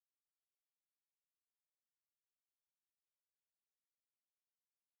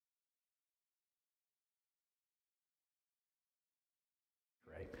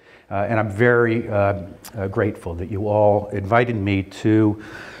And I'm very grateful that you all invited me to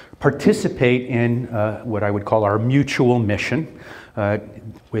participate in what I would call our mutual mission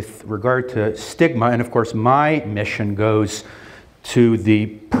with regard to stigma. And of course, my mission goes to the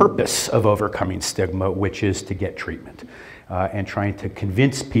purpose of overcoming stigma, which is to get treatment. And trying to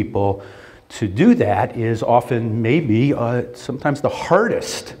convince people to do that is often maybe sometimes the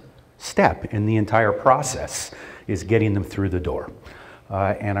hardest step in the entire process, is getting them through the door.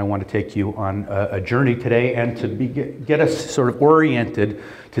 And I want to take you on a journey today, and to get us sort of oriented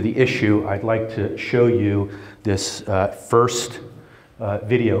to the issue, I'd like to show you this first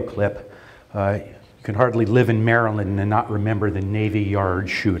video clip. You can hardly live in Maryland and not remember the Navy Yard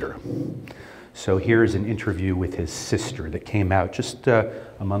shooter. So here's an interview with his sister that came out just a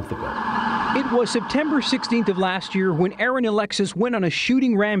month ago. It was September 16th of last year when Aaron Alexis went on a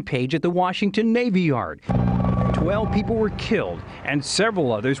shooting rampage at the Washington Navy Yard. 12 people were killed and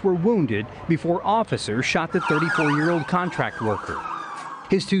several others were wounded before officers shot the 34-year-old contract worker.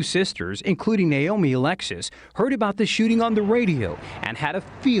 His two sisters, including Naomi Alexis, heard about the shooting on the radio and had a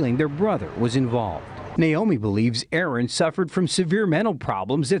feeling their brother was involved. Naomi believes Aaron suffered from severe mental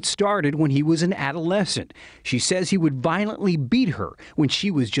problems that started when he was an adolescent. She says he would violently beat her when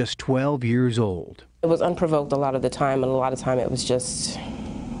she was just 12 years old. It was unprovoked a lot of the time, and a lot of time it was just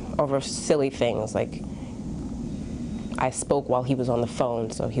over silly things. Like, I spoke while he was on the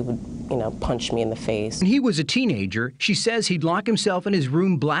phone, so he would, punch me in the face. When he was a teenager, she says he'd lock himself in his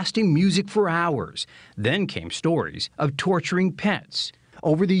room blasting music for hours. Then came stories of torturing pets.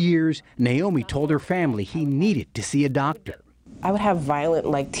 Over the years, Naomi told her family he needed to see a doctor. I would have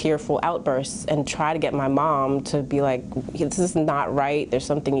violent, tearful outbursts and try to get my mom to be like, this is not right, this is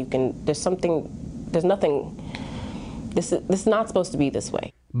not supposed to be this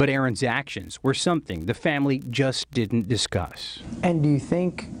way. But Aaron's actions were something the family just didn't discuss. And do you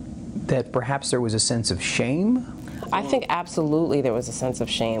think that perhaps there was a sense of shame? I think absolutely there was a sense of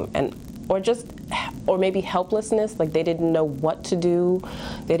shame, or maybe helplessness, like they didn't know what to do.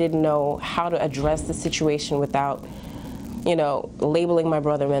 They didn't know how to address the situation without, labeling my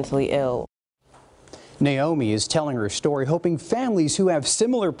brother mentally ill. Naomi is telling her story, hoping families who have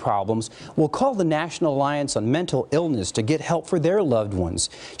similar problems will call the National Alliance on Mental Illness to get help for their loved ones.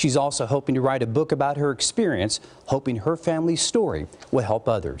 She's also hoping to write a book about her experience, hoping her family's story will help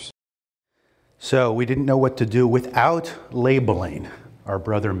others. So we didn't know what to do without labeling our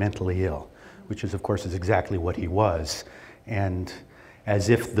brother mentally ill, which is, of course, is exactly what he was. And as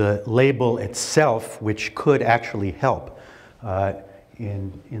if the label itself, which could actually help,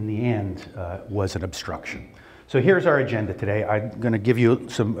 in the end, was an obstruction. So here's our agenda today. I'm going to give you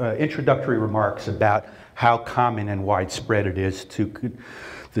some introductory remarks about how common and widespread it is to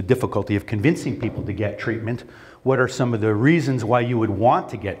the difficulty of convincing people to get treatment. What are some of the reasons why you would want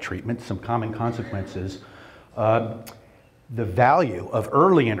to get treatment, some common consequences, the value of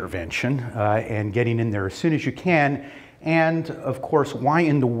early intervention and getting in there as soon as you can, and of course, why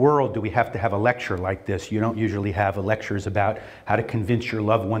in the world do we have to have a lecture like this? You don't usually have lectures about how to convince your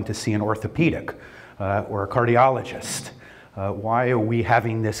loved one to see an orthopedic or a cardiologist. Why are we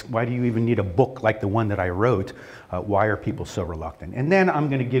having this? Why do you even need a book like the one that I wrote? Why are people so reluctant? And then I'm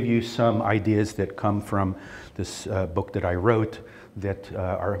going to give you some ideas that come from this book that I wrote that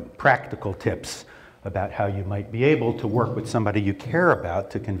are practical tips about how you might be able to work with somebody you care about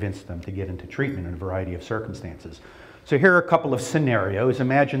to convince them to get into treatment in a variety of circumstances. So here are a couple of scenarios.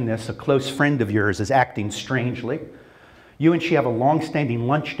 Imagine this: a close friend of yours is acting strangely. You and she have a long-standing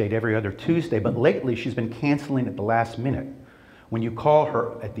lunch date every other Tuesday, but lately she's been canceling at the last minute. When you call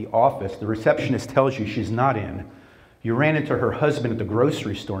her at the office, the receptionist tells you she's not in. You ran into her husband at the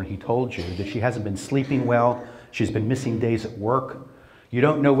grocery store and he told you that she hasn't been sleeping well, she's been missing days at work. You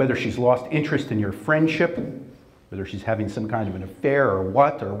don't know whether she's lost interest in your friendship, whether she's having some kind of an affair or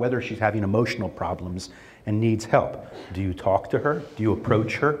what, or whether she's having emotional problems and needs help. Do you talk to her? Do you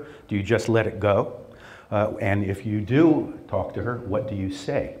approach her? Do you just let it go? And if you do talk to her, what do you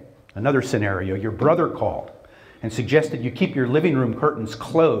say? Another scenario: your brother called and suggested you keep your living room curtains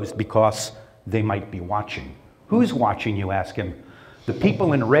closed because they might be watching. Who's watching, you ask him? The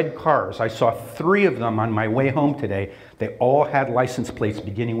people in red cars. I saw 3 of them on my way home today. They all had license plates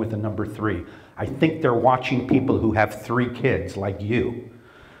beginning with the number 3. I think they're watching people who have 3 kids like you.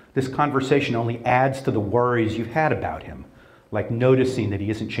 This conversation only adds to the worries you've had about him, like noticing that he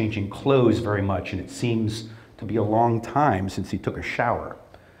isn't changing clothes very much and it seems to be a long time since he took a shower.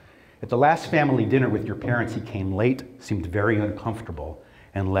 At the last family dinner with your parents, he came late, seemed very uncomfortable,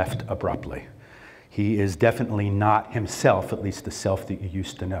 and left abruptly. He is definitely not himself, at least the self that you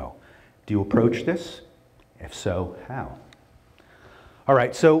used to know. Do you approach this? If so, how? All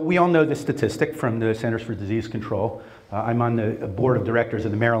right, so we all know the statistic from the Centers for Disease Control. I'm on the board of directors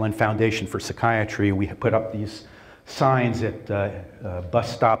of the Maryland Foundation for Psychiatry. We put up these signs at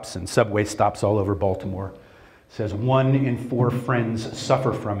bus stops and subway stops all over Baltimore. It says 1 in 4 friends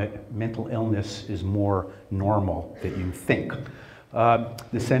suffer from it. Mental illness is more normal than you think.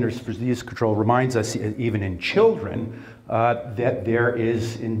 The Centers for Disease Control reminds us, even in children, that there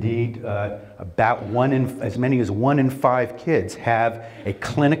is indeed about as many as 1 in 5 kids have a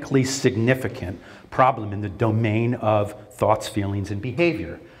clinically significant problem in the domain of thoughts, feelings, and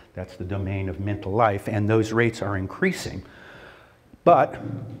behavior. That's the domain of mental life, and those rates are increasing. But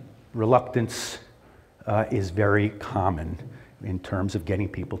reluctance is very common in terms of getting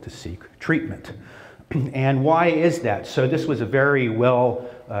people to seek treatment. And why is that? So this was a very well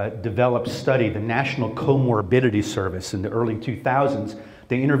developed study, the National Comorbidity Service in the early 2000s.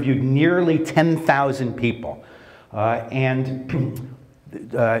 They interviewed nearly 10,000 people. And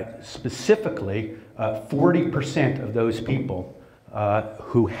specifically, 40% of those people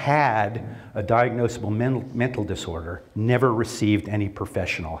who had a diagnosable mental disorder never received any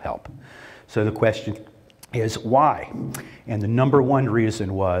professional help. So the question is why? And the number one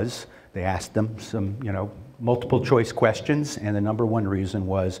reason was, they asked them some, multiple choice questions, and the number one reason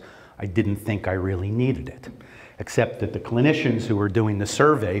was, I didn't think I really needed it. Except that the clinicians who were doing the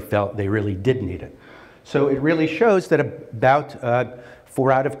survey felt they really did need it. So it really shows that about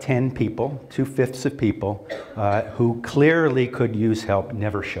 4 out of 10 people, 2/5 of people, who clearly could use help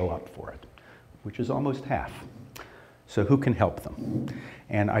never show up for it, which is almost half. So who can help them?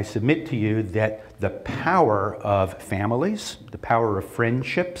 And I submit to you that the power of families, the power of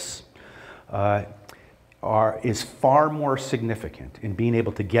friendships, is far more significant in being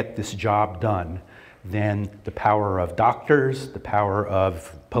able to get this job done than the power of doctors, the power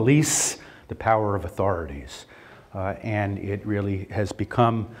of police, the power of authorities. And it really has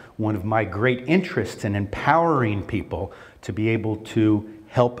become one of my great interests in empowering people to be able to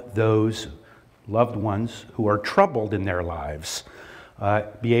help those loved ones who are troubled in their lives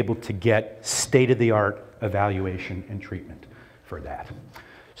be able to get state-of-the-art evaluation and treatment for that.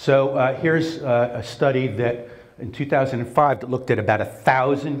 So here's a study that in 2005 that looked at about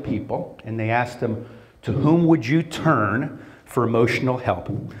 1,000 people, and they asked them, to whom would you turn for emotional help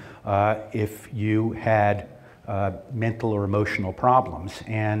if you had mental or emotional problems?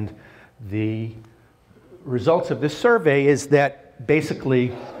 And the results of this survey is that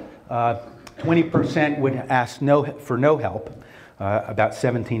basically 20% would ask for no help, about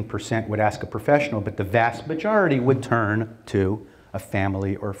 17% would ask a professional, but the vast majority would turn to a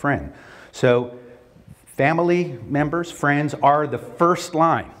family or friend. So family members, friends are the first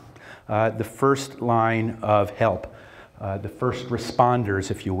line of help, the first responders,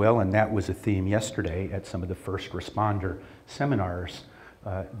 if you will, and that was a theme yesterday at some of the first responder seminars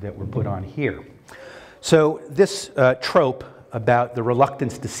that were put on here. So this trope about the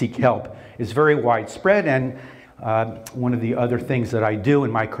reluctance to seek help is very widespread, and one of the other things that I do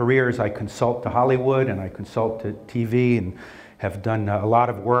in my career is I consult to Hollywood and I consult to TV and have done a lot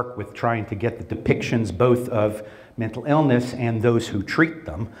of work with trying to get the depictions both of mental illness and those who treat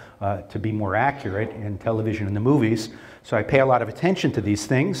them to be more accurate in television and the movies. So I pay a lot of attention to these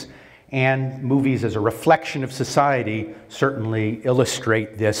things, and movies as a reflection of society certainly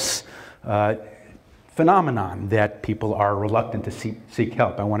illustrate this phenomenon that people are reluctant to seek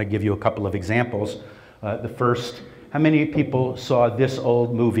help. I want to give you a couple of examples. The first, how many people saw this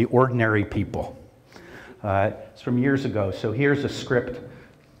old movie, Ordinary People? It's from years ago. So here's a script.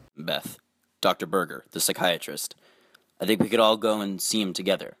 Beth, Dr. Berger, the psychiatrist. I think we could all go and see him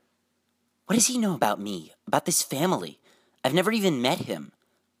together. What does he know about me? About this family? I've never even met him.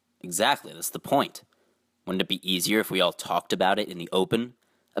 Exactly, that's the point. Wouldn't it be easier if we all talked about it in the open?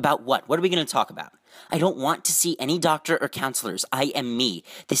 About what? What are we going to talk about? I don't want to see any doctor or counselors. I am me.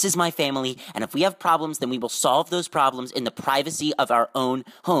 This is my family, and if we have problems, then we will solve those problems in the privacy of our own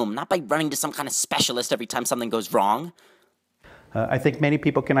home, not by running to some kind of specialist every time something goes wrong. I think many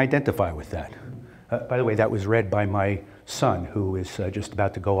people can identify with that. By the way, that was read by my son, who is just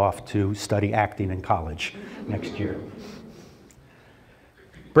about to go off to study acting in college next year.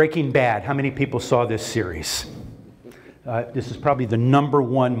 Breaking Bad. How many people saw this series? This is probably the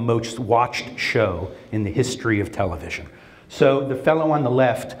 #1 most watched show in the history of television. So the fellow on the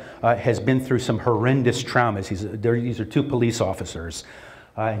left has been through some horrendous traumas. These are 2 police officers.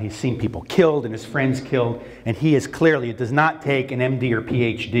 And he's seen people killed and his friends killed. And he is clearly, it does not take an MD or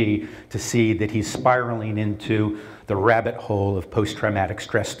PhD to see that he's spiraling into the rabbit hole of post-traumatic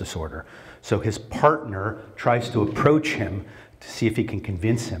stress disorder. So his partner tries to approach him to see if he can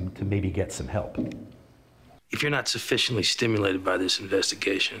convince him to maybe get some help. If you're not sufficiently stimulated by this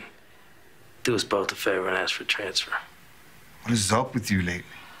investigation, do us both a favor and ask for transfer. What is up with you lately?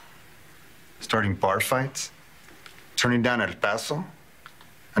 Starting bar fights? Turning down El Paso?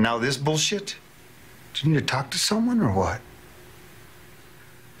 And now this bullshit? Do you need to talk to someone or what?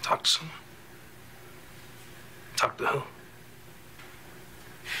 Talk to someone. Talk to who?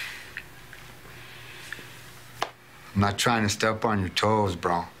 I'm not trying to step on your toes,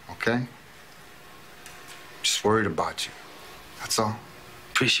 bro, okay? Just worried about you. That's all.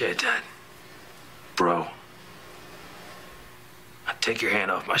 Appreciate that, bro. Now take your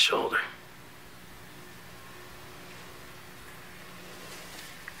hand off my shoulder.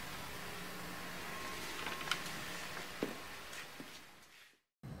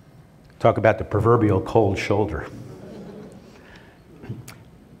 Talk about the proverbial cold shoulder.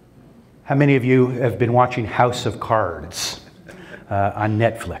 How many of you have been watching House of Cards on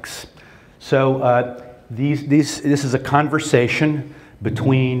Netflix? So this is a conversation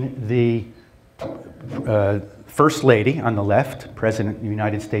between the First Lady on the left, President of the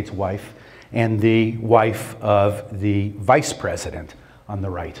United States' wife, and the wife of the Vice President on the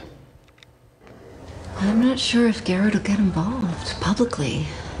right. I'm not sure if Garrett will get involved publicly.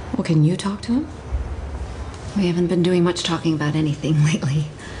 Well, can you talk to him? We haven't been doing much talking about anything lately.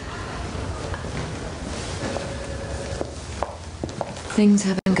 Things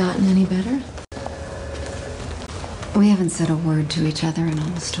haven't gotten any better? We haven't said a word to each other in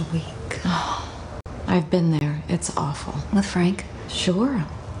almost a week. Oh, I've been there. It's awful. With Frank? Sure.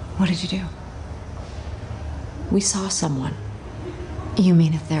 What did you do? We saw someone. You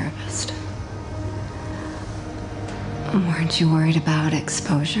mean a therapist? Weren't you worried about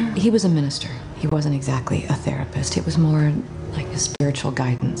exposure? He was a minister. He wasn't exactly a therapist. It was more like a spiritual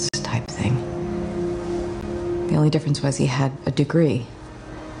guidance type thing. The only difference was he had a degree.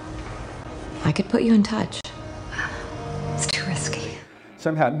 I could put you in touch. It's too risky.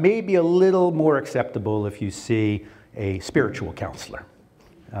 Somehow, maybe a little more acceptable if you see a spiritual counselor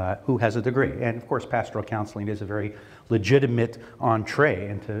who has a degree. And of course, pastoral counseling is a very legitimate entree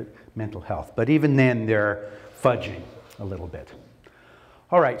into mental health. But even then, they're fudging a little bit.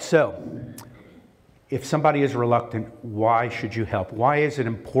 All right, so if somebody is reluctant, why should you help? Why is it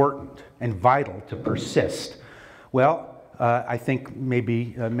important and vital to persist? Well, I think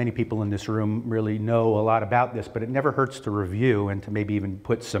maybe many people in this room really know a lot about this, but it never hurts to review and to maybe even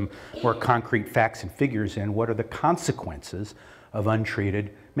put some more concrete facts and figures in. What are the consequences of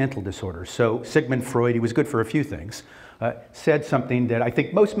untreated mental disorders? So Sigmund Freud, he was good for a few things, said something that I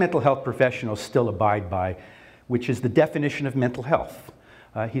think most mental health professionals still abide by, which is the definition of mental health.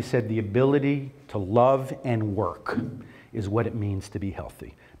 He said the ability to love and work is what it means to be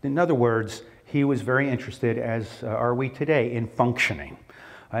healthy. In other words, he was very interested, as are we today, in functioning.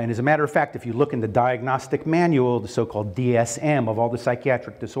 And as a matter of fact, if you look in the diagnostic manual, the so-called DSM of all the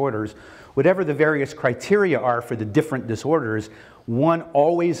psychiatric disorders, whatever the various criteria are for the different disorders, one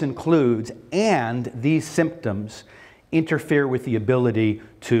always includes, and these symptoms interfere with the ability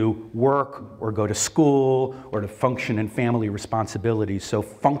to work or go to school or to function in family responsibilities. So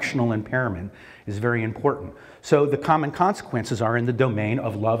functional impairment is very important. So the common consequences are in the domain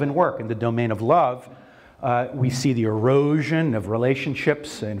of love and work. In the domain of love, we see the erosion of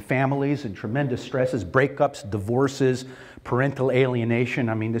relationships and families and tremendous stresses, breakups, divorces, parental alienation.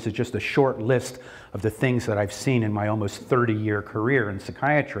 I mean, this is just a short list of the things that I've seen in my almost 30-year career in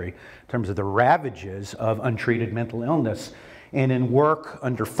psychiatry in terms of the ravages of untreated mental illness. And in work,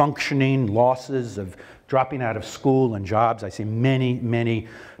 under functioning, losses of dropping out of school and jobs, I see many, many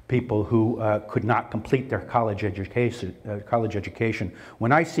people who could not complete their college education.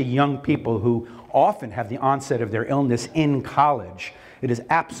 When I see young people who often have the onset of their illness in college, it is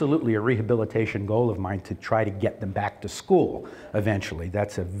absolutely a rehabilitation goal of mine to try to get them back to school eventually.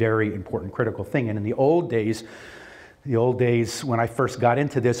 That's a very important, critical thing. And in the old days when I first got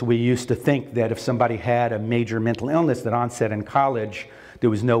into this, we used to think that if somebody had a major mental illness that onset in college, there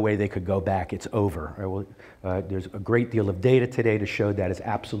was no way they could go back. It's over. There's a great deal of data today to show that is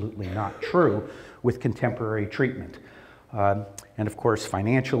absolutely not true with contemporary treatment. And of course,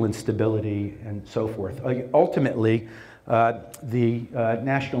 financial instability and so forth. Ultimately, the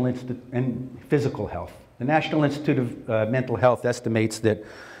National Institute and physical health. The National Institute of Mental Health estimates that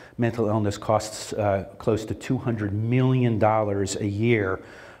mental illness costs close to $200 million a year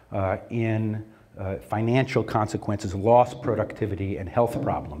in financial consequences, lost productivity, and health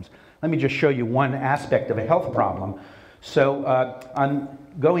problems. Let me just show you one aspect of a health problem. So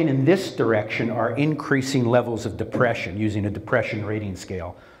going in this direction are increasing levels of depression using a depression rating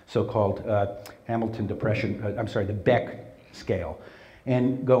scale, so-called Hamilton depression, the Beck scale.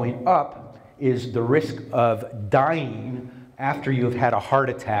 And going up is the risk of dying after you have had a heart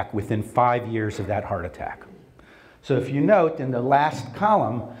attack within 5 years of that heart attack. So if you note in the last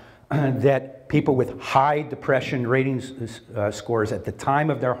column that people with high depression ratings scores at the time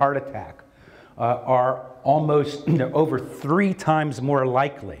of their heart attack are almost over 3 times more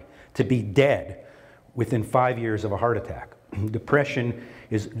likely to be dead within 5 years of a heart attack. Depression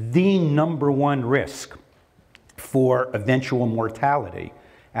is the #1 risk for eventual mortality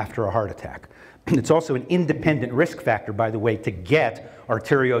after a heart attack. It's also an independent risk factor, by the way, to get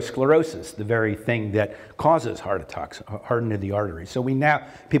arteriosclerosis, the very thing that causes heart attacks, hardening of the arteries. So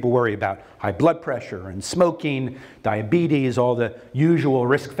people worry about high blood pressure and smoking, diabetes, all the usual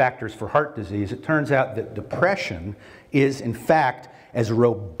risk factors for heart disease. It turns out that depression is, in fact, as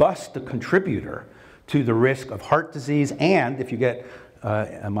robust a contributor to the risk of heart disease, and if you get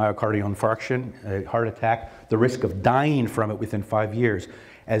a myocardial infarction, a heart attack, the risk of dying from it within 5 years,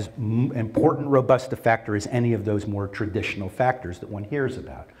 as important, robust a factor as any of those more traditional factors that one hears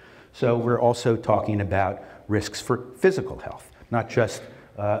about. So we're also talking about risks for physical health, not just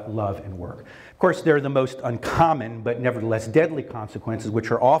love and work. Of course, they're the most uncommon, but nevertheless deadly consequences,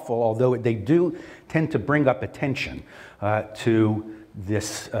 which are awful, although they do tend to bring up attention to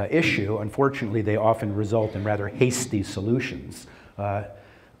this issue. Unfortunately, they often result in rather hasty solutions.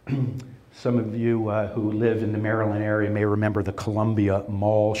 Some of you who live in the Maryland area may remember the Columbia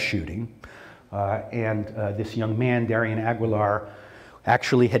Mall shooting. This young man, Darian Aguilar,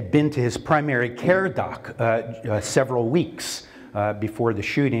 actually had been to his primary care doc several weeks before the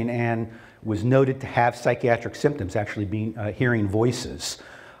shooting and was noted to have psychiatric symptoms, actually hearing voices.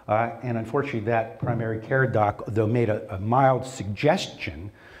 And unfortunately, that primary care doc, though made a mild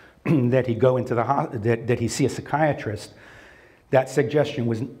suggestion that he go into that he see a psychiatrist, that suggestion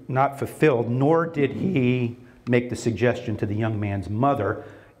was not fulfilled, nor did he make the suggestion to the young man's mother,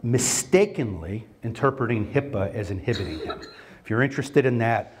 mistakenly interpreting HIPAA as inhibiting him. If you're interested in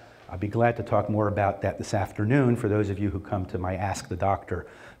that, I'll be glad to talk more about that this afternoon. For those of you who come to my Ask the Doctor,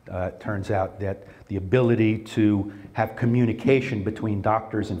 turns out that the ability to have communication between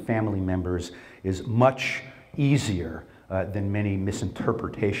doctors and family members is much easier than many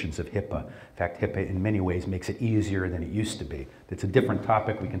misinterpretations of HIPAA. In fact, HIPAA in many ways makes it easier than it used to be. It's a different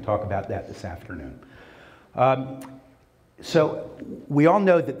topic. We can talk about that this afternoon. So we all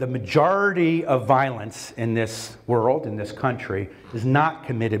know that the majority of violence in this world, in this country, is not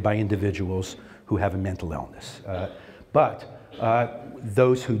committed by individuals who have a mental illness. But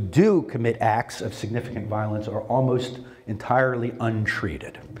those who do commit acts of significant violence are almost entirely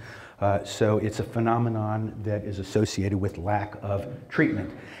untreated. So it's a phenomenon that is associated with lack of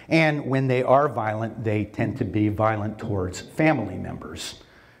treatment. And when they are violent, they tend to be violent towards family members.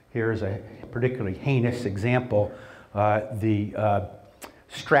 Here's a particularly heinous example, the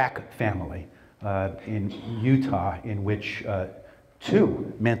Strack family in Utah, in which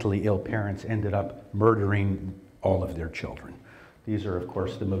 2 mentally ill parents ended up murdering all of their children. These are, of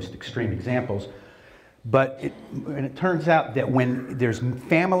course, the most extreme examples. But it turns out that when there's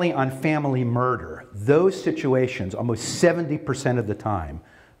family-on-family murder, those situations, almost 70% of the time,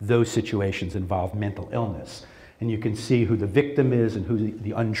 those situations involve mental illness. And you can see who the victim is and who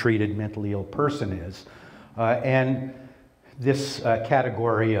the untreated mentally ill person is. And this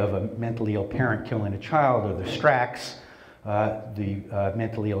category of a mentally ill parent killing a child, or the Stracks, the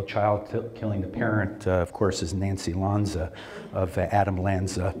mentally ill child killing the parent, of course, is Nancy Lanza of Adam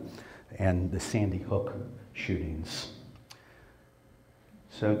Lanza, and the Sandy Hook shootings.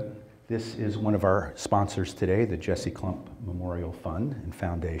 So this is one of our sponsors today, the Jesse Klump Memorial Fund and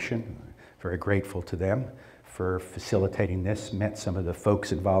Foundation. Very grateful to them for facilitating this. Met some of the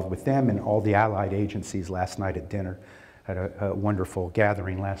folks involved with them and all the allied agencies last night at dinner. Had a wonderful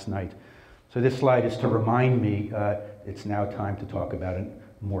gathering last night. So this slide is to remind me it's now time to talk about a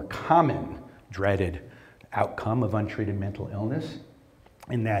more common dreaded outcome of untreated mental illness,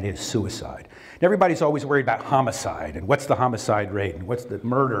 and that is suicide. And everybody's always worried about homicide, and what's the homicide rate, and what's the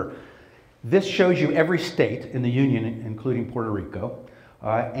murder. This shows you every state in the Union, including Puerto Rico,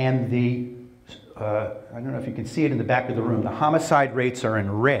 and I don't know if you can see it in the back of the room, the homicide rates are in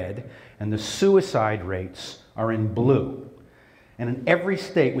red, and the suicide rates are in blue. And in every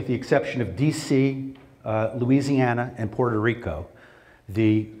state, with the exception of DC, Louisiana, and Puerto Rico,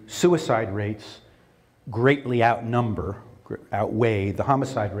 the suicide rates greatly outweigh the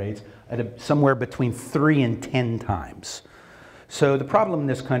homicide rates at somewhere between 3 and 10 times. So the problem in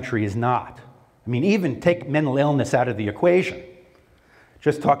this country is not, even take mental illness out of the equation.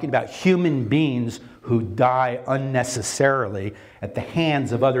 Just talking about human beings who die unnecessarily at the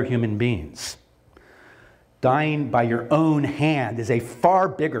hands of other human beings. dying by your own hand is a far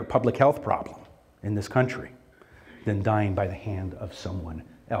bigger public health problem in this country than dying by the hand of someone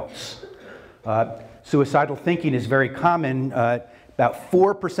else. Suicidal thinking is very common. About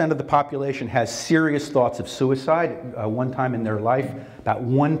 4% of the population has serious thoughts of suicide one time in their life. About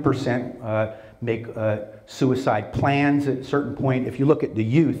 1% make suicide plans at a certain point. If you look at the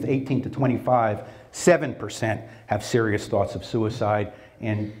youth, 18 to 25, 7% have serious thoughts of suicide,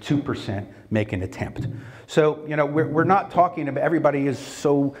 and 2% make an attempt. So, you know, we're not talking about, everybody is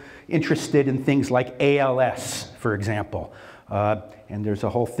so interested in things like ALS, for example. And there's a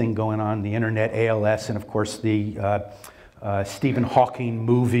whole thing going on the internet, ALS, and of course the Stephen Hawking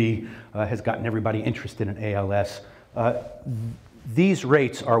movie has gotten everybody interested in ALS. These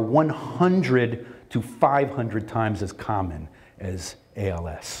rates are 100 to 500 times as common as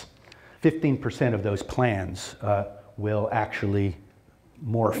ALS. 15% of those plans will actually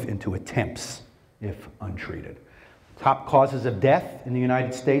morph into attempts if untreated. Top causes of death in the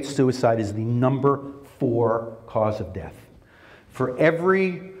United States, suicide is the #4 cause of death. For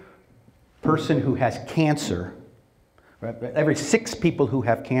every person who has cancer, every 6 people who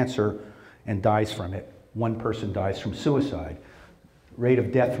have cancer and dies from it, 1 person dies from suicide. Rate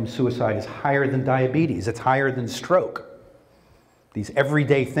of death from suicide is higher than diabetes. It's higher than stroke. These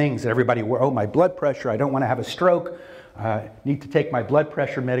everyday things that everybody, oh, my blood pressure, I don't want to have a stroke, need to take my blood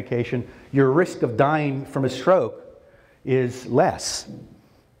pressure medication. Your risk of dying from a stroke is less.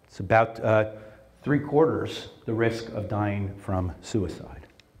 It's about 3/4 the risk of dying from suicide.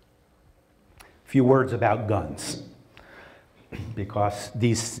 A few words about guns, because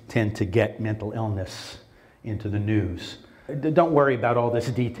these tend to get mental illness into the news. Don't worry about all this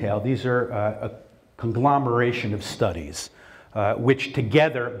detail. These are a conglomeration of studies which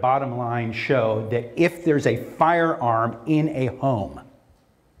together, bottom line, show that if there's a firearm in a home,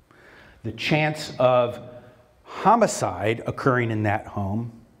 the chance of homicide occurring in that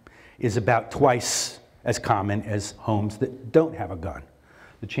home is about twice as common as homes that don't have a gun.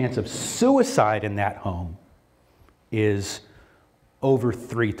 The chance of suicide in that home is over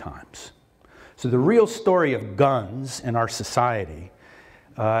 3 times. So the real story of guns in our society,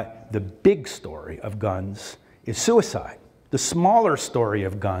 the big story of guns is suicide. The smaller story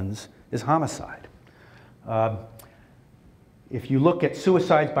of guns is homicide. If you look at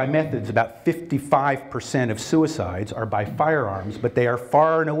suicides by methods, about 55% of suicides are by firearms, but they are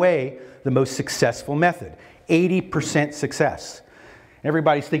far and away the most successful method. 80% success.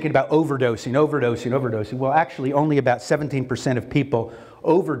 Everybody's thinking about overdosing. Well, actually, only about 17% of people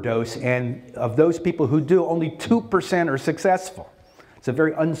overdose, and of those people who do, only 2% are successful. It's a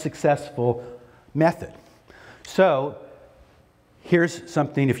very unsuccessful method. So, here's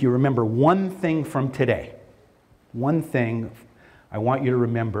something, if you remember one thing from today, one thing I want you to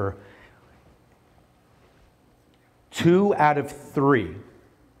remember: 2 out of 3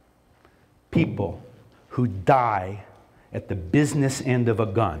 people who die at the business end of a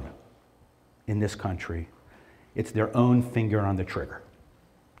gun in this country, it's their own finger on the trigger.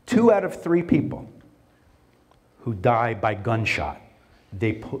 2 out of 3 people who die by gunshot,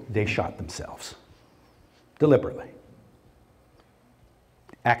 they shot themselves deliberately.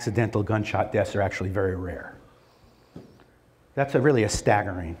 Accidental gunshot deaths are actually very rare. That's really a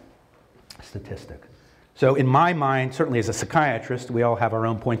staggering statistic. So in my mind, certainly as a psychiatrist, we all have our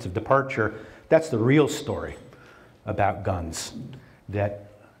own points of departure. That's the real story about guns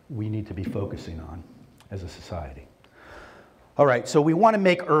that we need to be focusing on as a society. All right, so we want to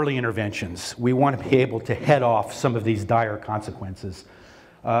make early interventions. We want to be able to head off some of these dire consequences.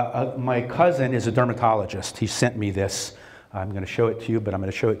 My cousin is a dermatologist. He sent me this. I'm going to show it to you, but I'm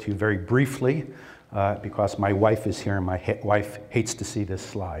going to show it to you very briefly because my wife is here and my wife hates to see this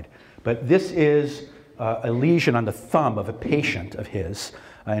slide. But this is a lesion on the thumb of a patient of his,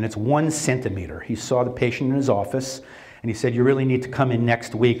 and it's 1 centimeter. He saw the patient in his office, and he said, "You really need to come in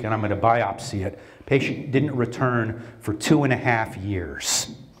next week, and I'm going to biopsy it." Patient didn't return for 2.5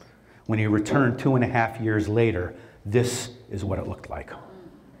 years. When he returned 2.5 years later, this is what it looked like.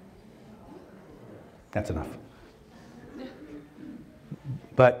 That's enough.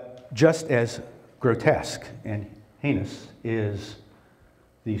 But just as grotesque and heinous is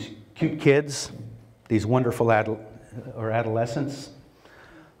these cute kids, these wonderful adolescents,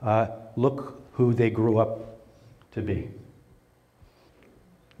 look who they grew up to be.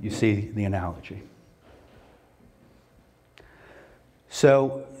 You see the analogy.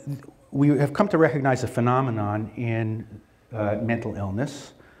 So we have come to recognize a phenomenon in mental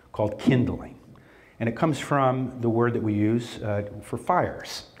illness called kindling. And it comes from the word that we use for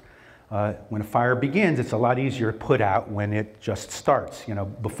fires. When a fire begins, it's a lot easier to put out when it just starts, you know,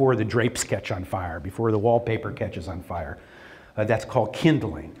 before the drapes catch on fire, before the wallpaper catches on fire. That's called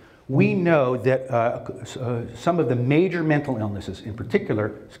kindling. We know that some of the major mental illnesses, in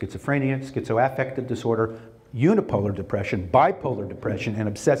particular schizophrenia, schizoaffective disorder, unipolar depression, bipolar depression, and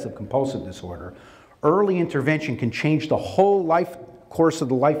obsessive compulsive disorder, early intervention can change the whole course of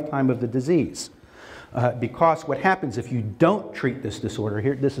the lifetime of the disease. Because what happens if you don't treat this disorder,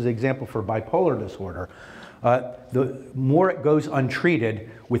 here, this is an example for bipolar disorder, the more it goes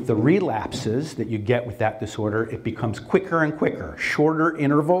untreated, with the relapses that you get with that disorder, it becomes quicker and quicker, shorter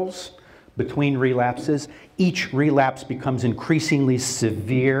intervals between relapses. Each relapse becomes increasingly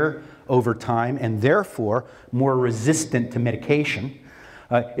severe over time and therefore more resistant to medication.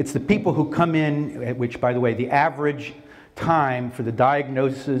 It's the people who come in, which by the way, the average time for the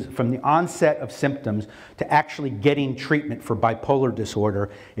diagnosis from the onset of symptoms to actually getting treatment for bipolar disorder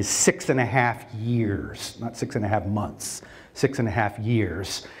is 6.5 years, not 6.5 months, 6.5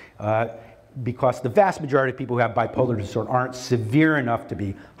 years. Because the vast majority of people who have bipolar disorder aren't severe enough to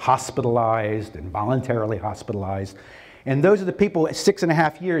be hospitalized and voluntarily hospitalized. And those are the people at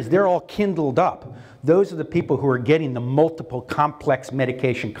 6.5 years, they're all kindled up. Those are the people who are getting the multiple complex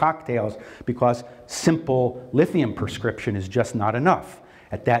medication cocktails because simple lithium prescription is just not enough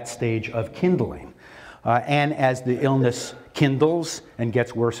at that stage of kindling. And as the illness kindles and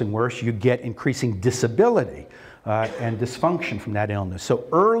gets worse and worse, you get increasing disability and dysfunction from that illness. So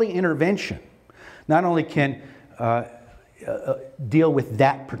early intervention not only can deal with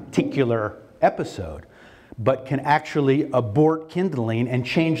that particular episode, but can actually abort kindling and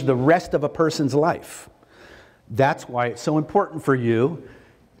change the rest of a person's life. That's why it's so important for you,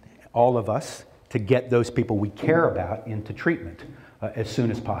 all of us, to get those people we care about into treatment as soon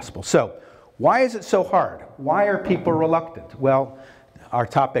as possible. So, why is it so hard? Why are people reluctant? Well, our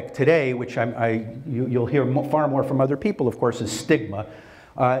topic today, which you'll hear far more from other people, of course, is stigma.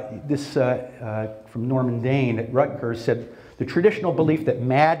 This from Norman Dane at Rutgers said, the traditional belief that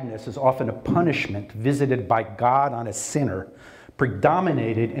madness is often a punishment visited by God on a sinner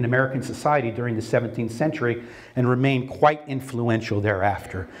predominated in American society during the 17th century and remained quite influential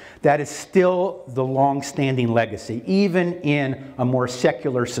thereafter. That is still the long-standing legacy, even in a more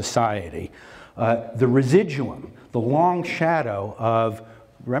secular society. The residuum, the long shadow of,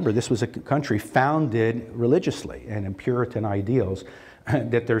 remember, this was a country founded religiously and in Puritan ideals,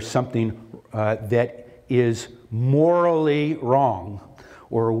 that there's something that is morally wrong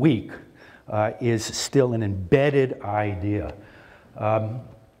or weak is still an embedded idea. I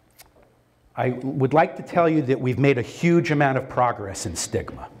would like to tell you that we've made a huge amount of progress in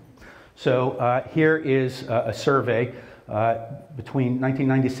stigma. So here is a survey between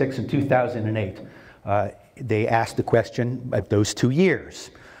 1996 and 2008. They asked the question of those 2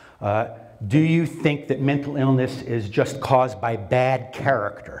 years. Do you think that mental illness is just caused by bad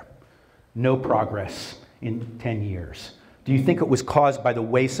character? No progress in 10 years. Do you think it was caused by the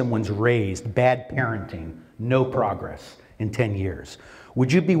way someone's raised, bad parenting? No progress in 10 years.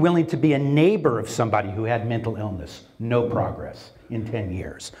 Would you be willing to be a neighbor of somebody who had mental illness? No progress in 10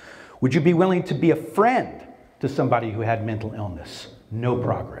 years. Would you be willing to be a friend to somebody who had mental illness? No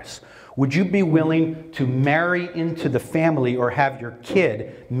progress. Would you be willing to marry into the family or have your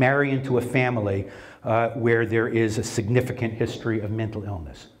kid marry into a family where there is a significant history of mental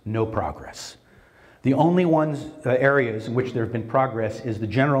illness? No progress. The only areas in which there have been progress is the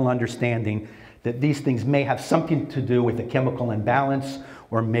general understanding that these things may have something to do with a chemical imbalance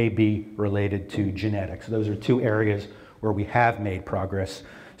or may be related to genetics. Those are 2 areas where we have made progress.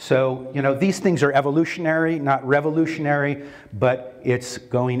 So, you know, these things are evolutionary, not revolutionary, but it's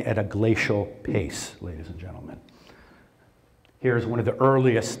going at a glacial pace, ladies and gentlemen. Here's one of the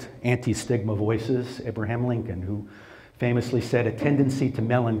earliest anti-stigma voices, Abraham Lincoln, who famously said, a tendency to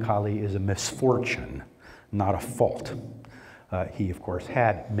melancholy is a misfortune, not a fault. He, of course,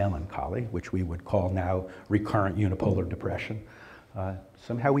 had melancholy, which we would call now recurrent unipolar depression.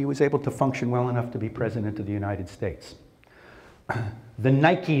 Somehow he was able to function well enough to be President of the United States. The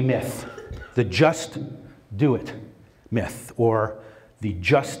Nike myth, the just do it myth, or the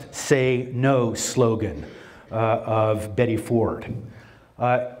just say no slogan of Betty Ford.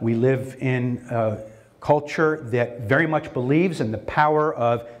 We live in a culture that very much believes in the power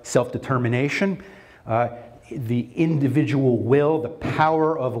of self-determination, the individual will, the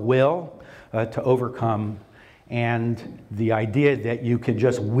power of will to overcome, and the idea that you can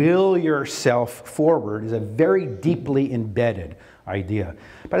just will yourself forward is a very deeply embedded idea.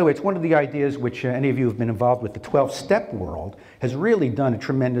 By the way, it's one of the ideas which any of you who have been involved with the 12-step world has really done a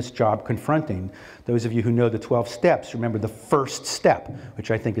tremendous job confronting. Those of you who know the 12 steps, remember the first step,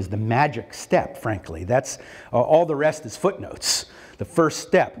 which I think is the magic step, frankly. That's, all the rest is footnotes. The first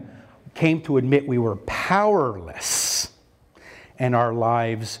step came to admit we were powerless and our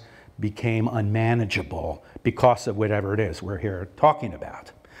lives became unmanageable because of whatever it is we're here talking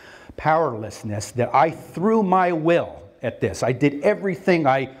about. Powerlessness, that I threw my will at this. I did everything.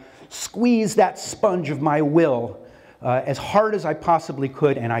 I squeezed that sponge of my will as hard as I possibly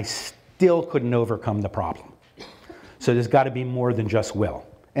could, and I still couldn't overcome the problem. So there's got to be more than just will.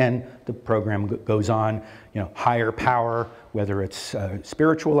 And the program goes on, you know, higher power, whether it's a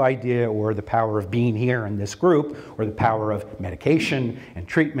spiritual idea or the power of being here in this group, or the power of medication and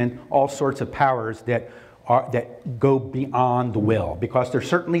treatment, all sorts of powers that go beyond the will, because there's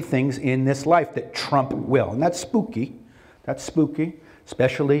certainly things in this life that trump will, and that's spooky. That's spooky,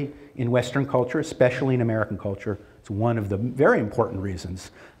 especially in Western culture, especially in American culture. It's one of the very important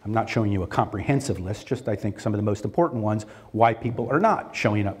reasons. I'm not showing you a comprehensive list, just I think some of the most important ones, why people are not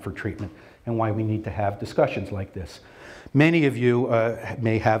showing up for treatment and why we need to have discussions like this. Many of you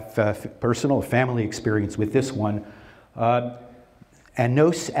may have personal family experience with this one.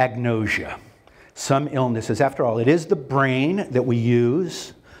 Anosognosia. Some illnesses, after all, it is the brain that we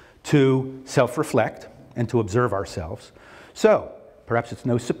use to self-reflect and to observe ourselves. So, perhaps it's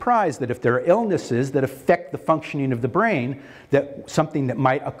no surprise that if there are illnesses that affect the functioning of the brain, that something that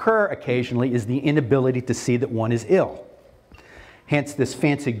might occur occasionally is the inability to see that one is ill. Hence this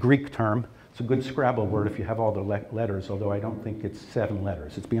fancy Greek term. It's a good Scrabble word if you have all the letters, although I don't think it's 7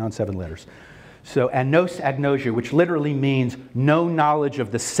 letters. It's beyond 7 letters. So anosognosia, which literally means no knowledge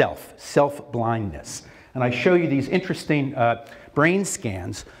of the self, self-blindness. And I show you these interesting brain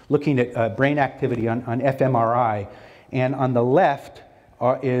scans looking at brain activity on fMRI. And on the left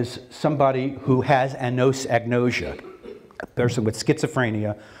is somebody who has anosognosia, a person with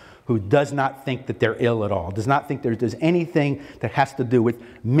schizophrenia who does not think that they're ill at all, does not think there's anything that has to do with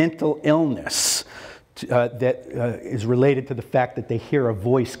mental illness that is related to the fact that they hear a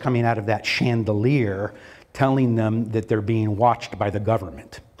voice coming out of that chandelier telling them that they're being watched by the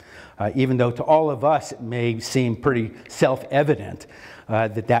government. Even though to all of us it may seem pretty self-evident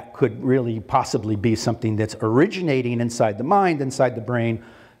that that could really possibly be something that's originating inside the mind, inside the brain,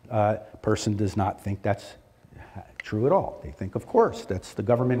 person does not think that's true at all. They think, of course, that's the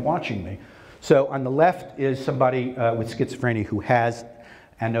government watching me. So on the left is somebody with schizophrenia who has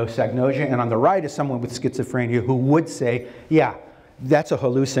anosognosia, and on the right is someone with schizophrenia who would say, yeah, that's a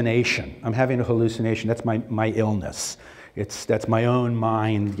hallucination. I'm having a hallucination. That's my illness. That's my own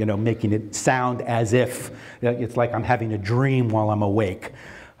mind, you know, making it sound as if it's like I'm having a dream while I'm awake.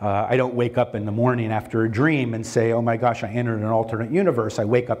 I don't wake up in the morning after a dream and say, oh my gosh, I entered an alternate universe. I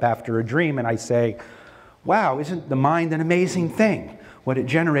wake up after a dream and I say, wow, isn't the mind an amazing thing? What it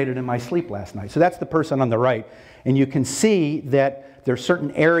generated in my sleep last night. So that's the person on the right. And you can see that there are certain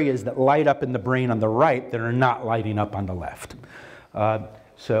areas that light up in the brain on the right that are not lighting up on the left.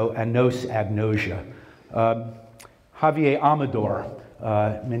 So anosognosia. Javier Amador,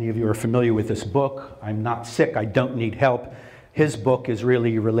 many of you are familiar with this book, I'm Not Sick, I Don't Need Help. His book is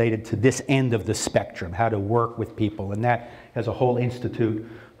really related to this end of the spectrum, how to work with people, and that has a whole institute.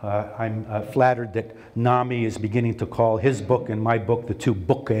 I'm flattered that NAMI is beginning to call his book and my book the two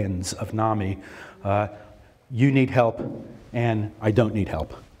bookends of NAMI. You need help and I don't need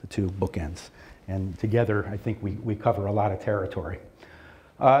help, the two bookends. And together I think we cover a lot of territory.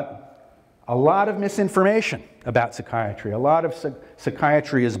 A lot of misinformation about psychiatry. A lot of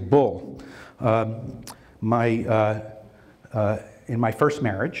psychiatry is bull. In my first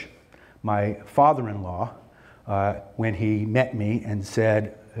marriage, my father-in-law, when he met me and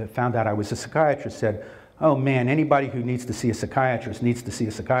found out I was a psychiatrist, said, oh man, anybody who needs to see a psychiatrist needs to see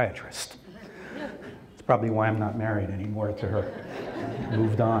a psychiatrist. It's probably why I'm not married anymore to her.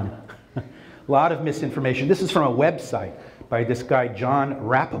 Moved on. A lot of misinformation. This is from a website by this guy, John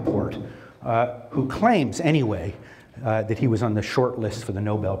Rappaport, who claims, anyway, that he was on the short list for the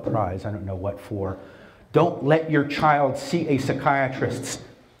Nobel Prize. I don't know what for. Don't let your child see a psychiatrist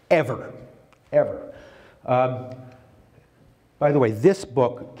ever, ever. By the way, this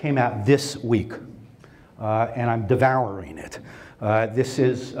book came out this week, and I'm devouring it. This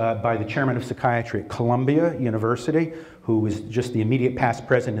is by the chairman of psychiatry at Columbia University, who was just the immediate past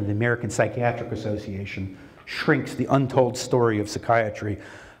president of the American Psychiatric Association, Shrinks the Untold Story of Psychiatry.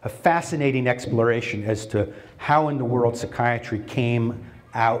 A fascinating exploration as to how in the world psychiatry came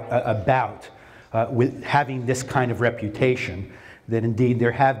about with having this kind of reputation, that indeed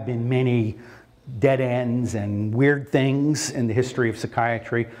there have been many dead ends and weird things in the history of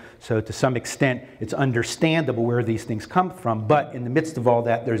psychiatry. So to some extent, it's understandable where these things come from. But in the midst of all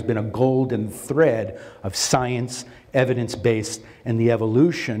that, there's been a golden thread of science, evidence-based, and the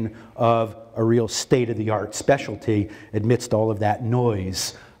evolution of a real state-of-the-art specialty amidst all of that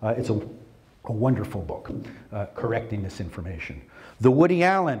noise. It's a wonderful book, correcting this information. The Woody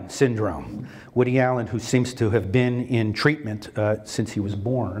Allen syndrome. Woody Allen, who seems to have been in treatment since he was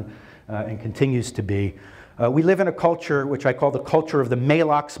born and continues to be. We live in a culture which I call the culture of the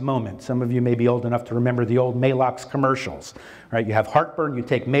Maalox moment. Some of you may be old enough to remember the old Maalox commercials. Right? You have heartburn, you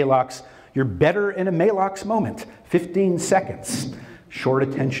take Maalox. You're better in a Maalox moment, 15 seconds. Short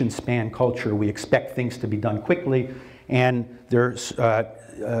attention span culture. We expect things to be done quickly, and there's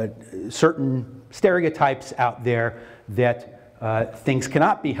certain stereotypes out there that things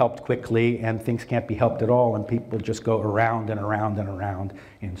cannot be helped quickly and things can't be helped at all, and people just go around and around and around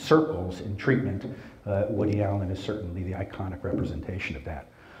in circles in treatment. Woody Allen is certainly the iconic representation of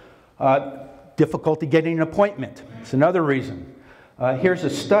that. Difficulty getting an appointment. It's another reason. Here's a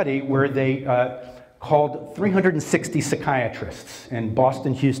study where they called 360 psychiatrists in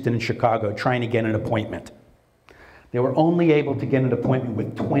Boston, Houston, and Chicago trying to get an appointment. They were only able to get an appointment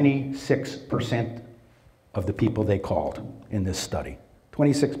with 26% of the people they called in this study.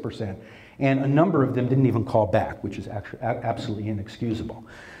 26%. And a number of them didn't even call back, which is actually absolutely inexcusable.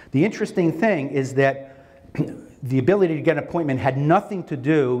 The interesting thing is that the ability to get an appointment had nothing to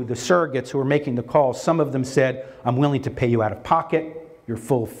do, the surrogates who were making the calls, some of them said, I'm willing to pay you out of pocket, your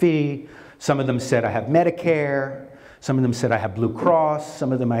full fee. Some of them said, I have Medicare. Some of them said, I have Blue Cross.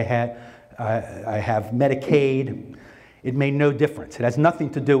 Some of them I have Medicaid. It made no difference. It has nothing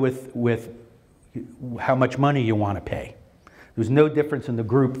to do with how much money you want to pay. There's no difference in the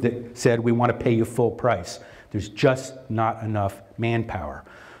group that said, we want to pay you full price. There's just not enough manpower.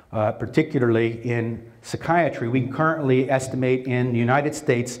 Particularly in psychiatry, we currently estimate in the United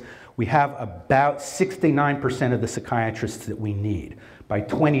States we have about 69% of the psychiatrists that we need. By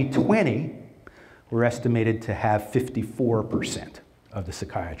 2020, we're estimated to have 54% of the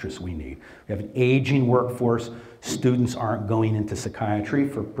psychiatrists we need. We have an aging workforce. Students aren't going into psychiatry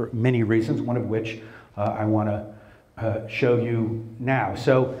for many reasons, one of which I want to show you now.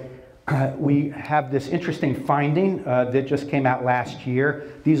 So we have this interesting finding that just came out last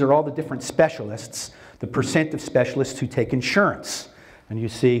year. These are all the different specialists, the percent of specialists who take insurance. And you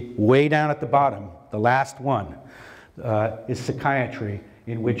see way down at the bottom, the last one is psychiatry,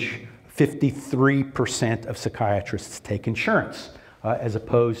 in which 53% of psychiatrists take insurance, as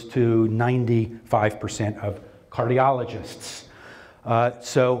opposed to 95% of cardiologists.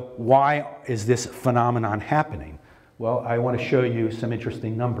 So why is this phenomenon happening? Well, I want to show you some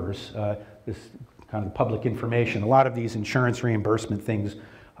interesting numbers. This kind of public information. A lot of these insurance reimbursement things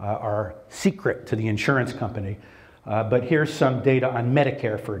are secret to the insurance company. But here's some data on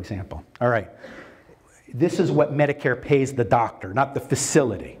Medicare, for example. All right. This is what Medicare pays the doctor, not the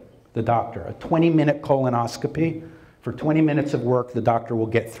facility, the doctor. A 20-minute colonoscopy, for 20 minutes of work, the doctor will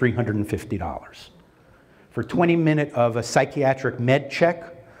get $350. For 20 minutes of a psychiatric med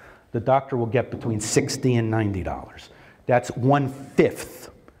check, the doctor will get between $60 and $90. That's 1/5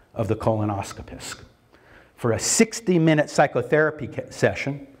 of the colonoscopist. For a 60-minute psychotherapy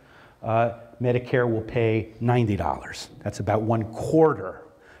session, Medicare will pay $90. That's about 1/4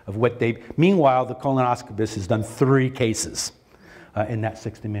 of what they... Meanwhile, the colonoscopist has done 3 cases in that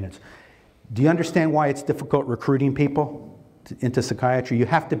 60 minutes. Do you understand why it's difficult recruiting people into psychiatry? You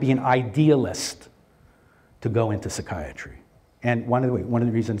have to be an idealist to go into psychiatry. And one of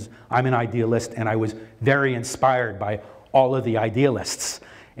the reasons I'm an idealist, and I was very inspired by all of the idealists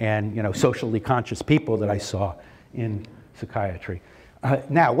and socially conscious people that I saw in psychiatry.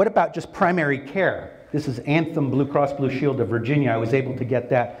 Now, what about just primary care? This is Anthem Blue Cross Blue Shield of Virginia. I was able to get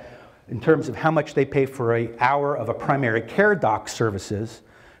that in terms of how much they pay for an hour of a primary care doc services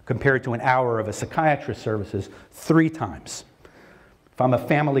compared to an hour of a psychiatrist services, 3 times. If I'm a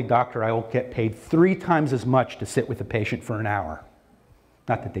family doctor, I will get paid 3 times as much to sit with a patient for an hour.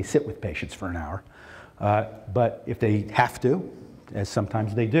 Not that they sit with patients for an hour, but if they have to, as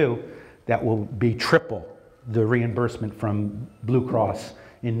sometimes they do, that will be triple the reimbursement from Blue Cross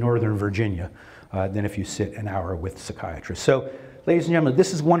in Northern Virginia than if you sit an hour with psychiatrists. So, ladies and gentlemen,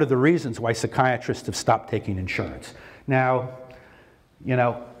 this is one of the reasons why psychiatrists have stopped taking insurance. Now,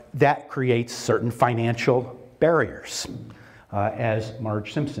 that creates certain financial barriers, as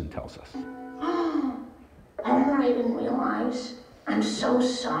Marge Simpson tells us. Homer, I didn't realize. I'm so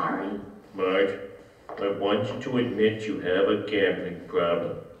sorry. Marge, I want you to admit you have a gambling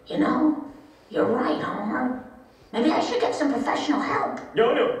problem. You're right, Homer. Maybe I should get some professional help.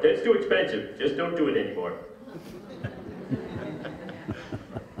 No, that's too expensive. Just don't do it anymore.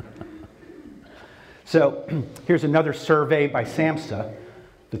 So here's another survey by SAMHSA.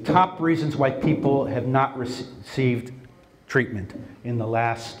 The top reasons why people have not received treatment in the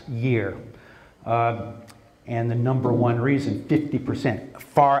last year. And the number one reason, 50%,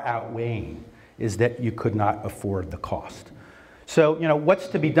 far outweighing, is that you could not afford the cost. So, what's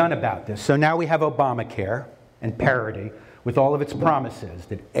to be done about this? So now we have Obamacare and parity with all of its promises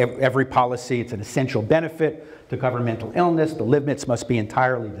that every policy, it's an essential benefit to cover mental illness, the limits must be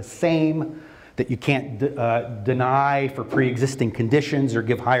entirely the same, that you can't deny for pre-existing conditions or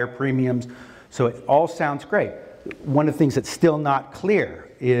give higher premiums. So it all sounds great. One of the things that's still not clear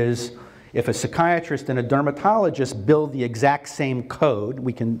is if a psychiatrist and a dermatologist bill the exact same code,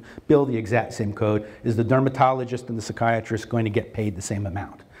 we can bill the exact same code, is the dermatologist and the psychiatrist going to get paid the same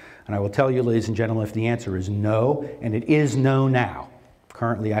amount? And I will tell you, ladies and gentlemen, if the answer is no, and it is no now.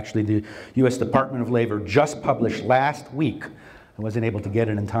 Currently, actually, the U.S. Department of Labor just published last week, I wasn't able to get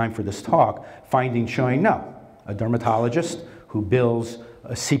it in time for this talk, findings showing no. A dermatologist who bills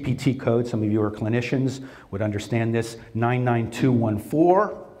a CPT code, some of you are clinicians, would understand this,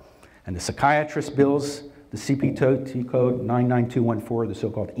 99214, and the psychiatrist bills the CPT code 99214, the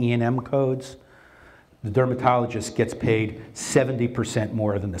so-called E&M codes. The dermatologist gets paid 70%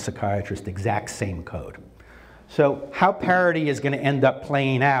 more than the psychiatrist, exact same code. So how parity is going to end up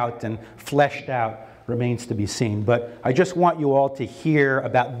playing out and fleshed out remains to be seen. But I just want you all to hear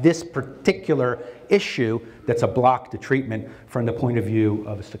about this particular issue that's a block to treatment from the point of view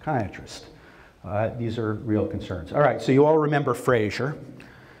of a psychiatrist. These are real concerns. All right, so you all remember Frazier.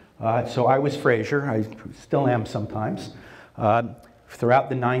 So I was Frazier. I still am sometimes. Throughout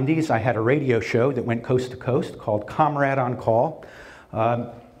the 90s, I had a radio show that went coast to coast called Komrad on Call.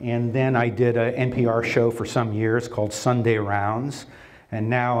 And then I did an NPR show for some years called Sunday Rounds. And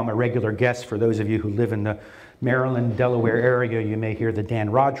now I'm a regular guest. For those of you who live in the Maryland, Delaware area, you may hear the Dan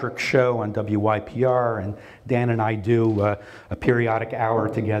Roderick Show on WYPR. And Dan and I do a periodic hour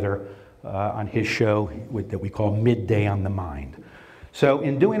together on his show that we call Midday on the Mind. So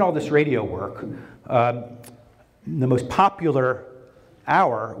in doing all this radio work, the most popular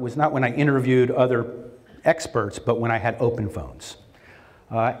hour was not when I interviewed other experts, but when I had open phones.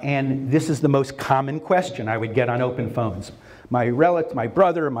 And this is the most common question I would get on open phones. My relative, my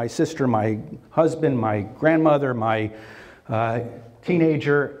brother, my sister, my husband, my grandmother, my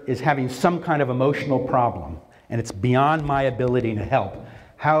teenager is having some kind of emotional problem, and it's beyond my ability to help.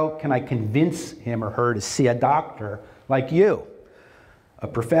 How can I convince him or her to see a doctor like you, a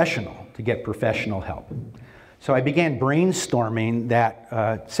professional, to get professional help? So I began brainstorming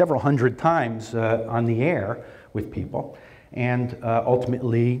that several hundred times on the air with people, and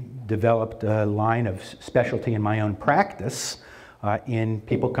ultimately developed a line of specialty in my own practice in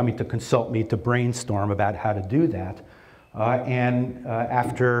people coming to consult me to brainstorm about how to do that. And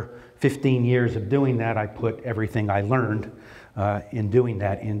after 15 years of doing that, I put everything I learned in doing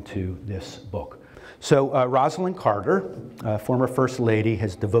that into this book. So Rosalind Carter, former First Lady,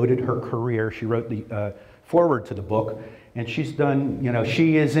 has devoted her career. She wrote the forward to the book, and she's done,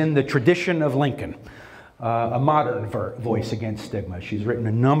 she is in the tradition of Lincoln. A modern voice against stigma. She's written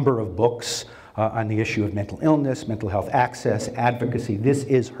a number of books on the issue of mental illness, mental health access, advocacy. This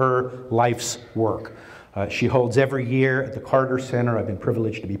is her life's work. She holds every year at the Carter Center, I've been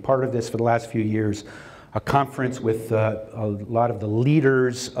privileged to be part of this for the last few years, a conference with a lot of the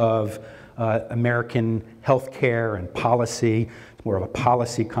leaders of American healthcare and policy. It's more of a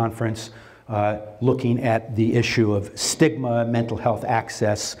policy conference. Looking at the issue of stigma, mental health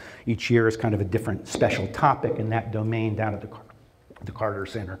access. Each year is kind of a different special topic in that domain down at the Carter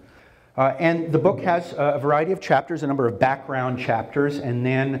Center. And the book has a variety of chapters, a number of background chapters, and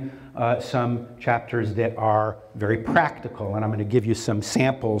then some chapters that are very practical. And I'm going to give you some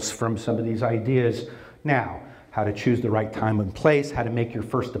samples from some of these ideas now. How to choose the right time and place, how to make your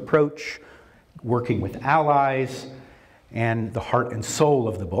first approach, working with allies, and the heart and soul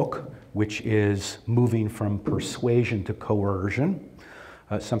of the book, which is moving from persuasion to coercion,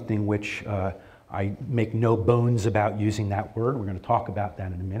 something which I make no bones about using that word. We're going to talk about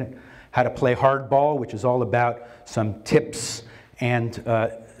that in a minute. How to play hardball, which is all about some tips and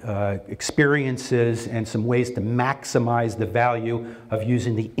experiences and some ways to maximize the value of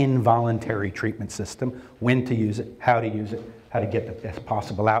using the involuntary treatment system, when to use it, how to get the best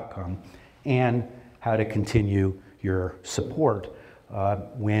possible outcome, and how to continue your support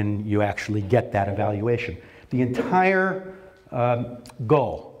when you actually get that evaluation. The entire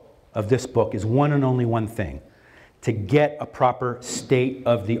goal of this book is one and only one thing: to get a proper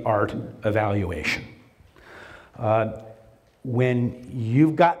state-of-the-art evaluation. When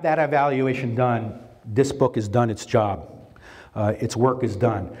you've got that evaluation done, this book has done its job. Its work is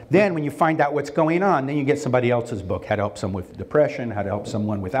done. Then when you find out what's going on, then you get somebody else's book, how to help someone with depression, how to help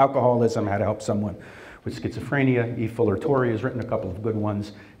someone with alcoholism, how to help someone with schizophrenia. E. Fuller Torrey has written a couple of good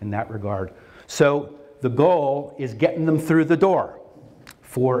ones in that regard. So the goal is getting them through the door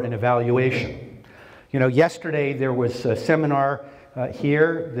for an evaluation. You know, yesterday there was a seminar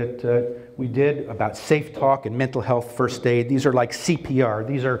here that we did about safe talk and mental health first aid. These are like CPR.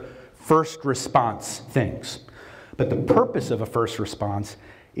 These are first response things. But the purpose of a first response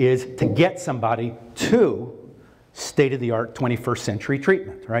is to get somebody to state-of-the-art 21st century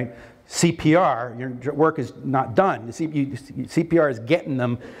treatment, right? CPR, your work is not done. CPR is getting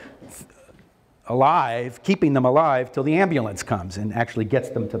them alive, keeping them alive till the ambulance comes and actually gets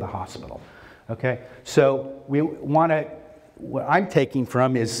them to the hospital, okay? So we want to, what I'm taking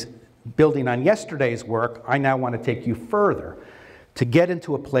from is building on yesterday's work, I now want to take you further to get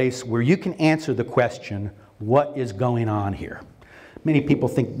into a place where you can answer the question, what is going on here? Many people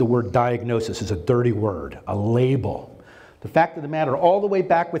think the word diagnosis is a dirty word, a label. The fact of the matter, all the way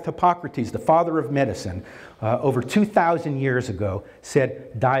back with Hippocrates, the father of medicine, over 2,000 years ago,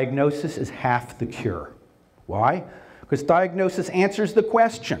 said diagnosis is half the cure. Why? Because diagnosis answers the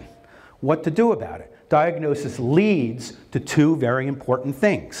question, what to do about it. Diagnosis leads to two very important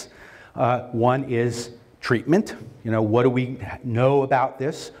things. One is treatment. You know, what do we know about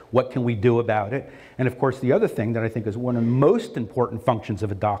this? What can we do about it? And of course, the other thing that I think is one of the most important functions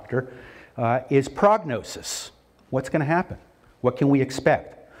of a doctor is prognosis. What's going to happen? What can we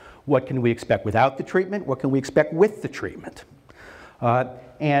expect? What can we expect without the treatment? What can we expect with the treatment?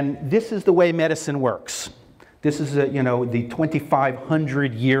 And this is the way medicine works. This is, you know, the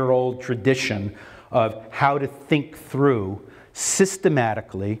 2,500-year-old tradition of how to think through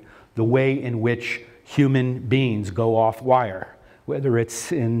systematically the way in which human beings go off wire, whether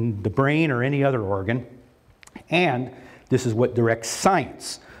it's in the brain or any other organ. And this is what directs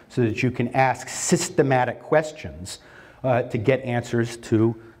science, so that you can ask systematic questions to get answers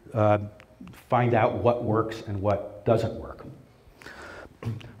to find out what works and what doesn't work.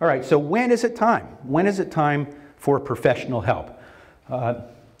 All right, so when is it time? When is it time for professional help?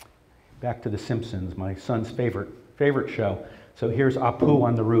 Back to The Simpsons, my son's favorite show. So here's Apu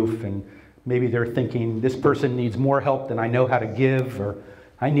on the roof, and maybe they're thinking, this person needs more help than I know how to give, or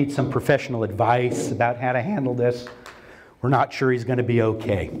I need some professional advice about how to handle this. We're not sure he's going to be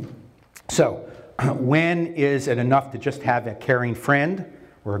okay. So when is it enough to just have a caring friend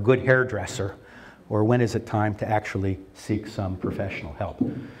or a good hairdresser? Or when is it time to actually seek some professional help?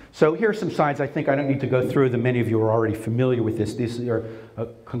 So here are some signs. I think I don't need to go through them. Many of you are already familiar with this. These are a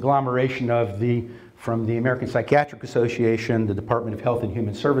conglomeration of from the American Psychiatric Association, the Department of Health and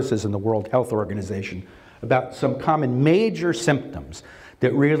Human Services, and the World Health Organization about some common major symptoms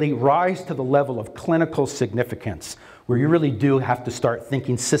that really rise to the level of clinical significance, where you really do have to start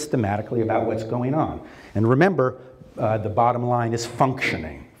thinking systematically about what's going on. And remember, the bottom line is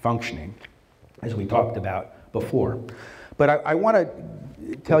functioning, as we talked about before. But I want to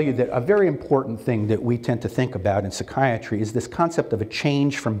tell you that a very important thing that we tend to think about in psychiatry is this concept of a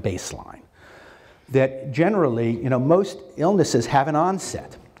change from baseline. That generally, you know, most illnesses have an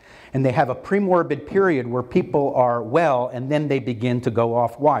onset, and they have a premorbid period where people are well, and then they begin to go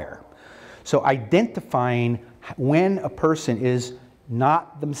off wire. So identifying when a person is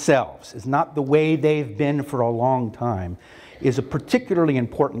not themselves, is not the way they've been for a long time, is a particularly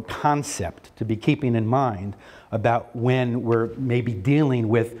important concept to be keeping in mind about when we're maybe dealing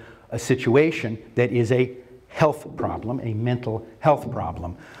with a situation that is a health problem, a mental health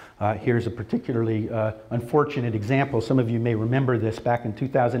problem. Here's a particularly unfortunate example. Some of you may remember this back in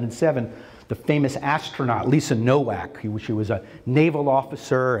 2007. The famous astronaut, Lisa Nowak, she was a naval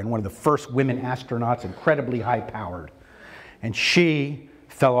officer and one of the first women astronauts, incredibly high-powered. And she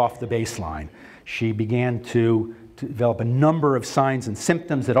fell off the baseline. She began to develop a number of signs and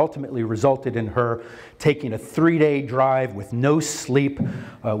symptoms that ultimately resulted in her taking a 3-day drive with no sleep,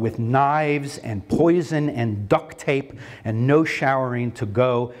 with knives and poison and duct tape and no showering to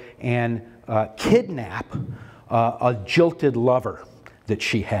go and kidnap a jilted lover that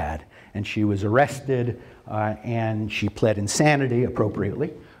she had. And she was arrested and she pled insanity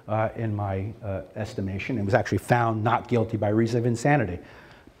appropriately in my estimation, and was actually found not guilty by reason of insanity.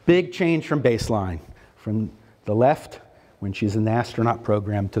 Big change from baseline. From the left, when she's in the astronaut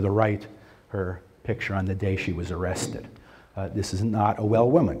program, to the right, her picture on the day she was arrested. This is not a well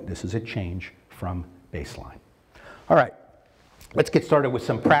woman. This is a change from baseline. All right, let's get started with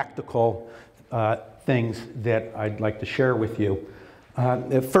some practical things that I'd like to share with you.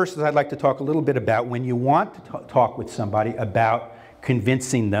 First, I'd like to talk a little bit about when you want to talk with somebody about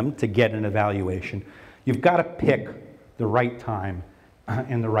convincing them to get an evaluation, you've got to pick the right time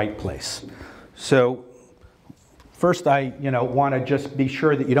and the right place. So first, I want to just be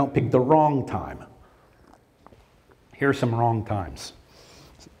sure that you don't pick the wrong time. Here are some wrong times.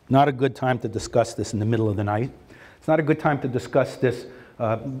 It's not a good time to discuss this in the middle of the night. It's not a good time to discuss this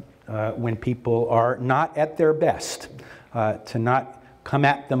when people are not at their best, to not come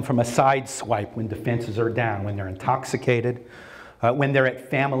at them from a side swipe when defenses are down, when they're intoxicated, when they're at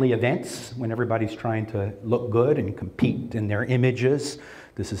family events, when everybody's trying to look good and compete in their images.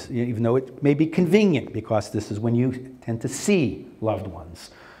 This is, even though it may be convenient, because this is when you tend to see loved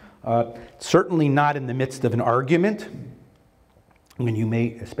ones. Certainly not in the midst of an argument, when you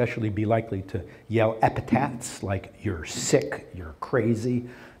may especially be likely to yell epithets like "you're sick," "you're crazy,"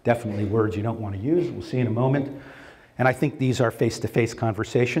 definitely words you don't want to use. We'll see in a moment. And I think these are face-to-face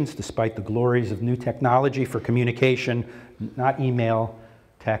conversations, despite the glories of new technology for communication, not email,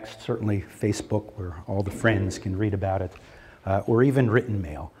 text, certainly Facebook, where all the friends can read about it, or even written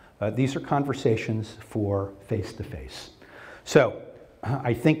mail. These are conversations for face-to-face. So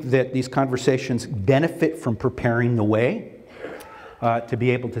I think that these conversations benefit from preparing the way to be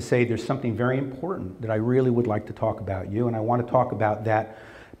able to say there's something very important that I really would like to talk about you, and I want to talk about that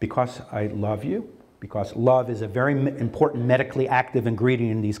because I love you, because love is a very important medically active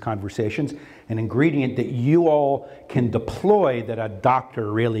ingredient in these conversations, an ingredient that you all can deploy that a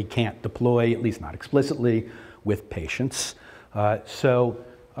doctor really can't deploy, at least not explicitly, with patients.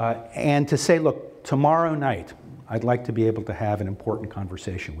 And to say, look, tomorrow night, I'd like to be able to have an important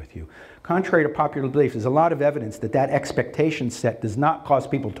conversation with you. Contrary to popular belief, there's a lot of evidence that that expectation set does not cause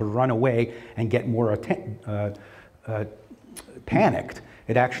people to run away and get more panicked.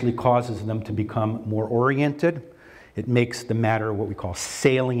 It actually causes them to become more oriented. It makes the matter what we call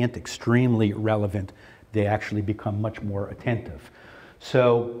salient, extremely relevant. They actually become much more attentive.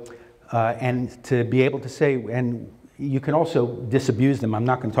 So, and to be able to say, and you can also disabuse them. I'm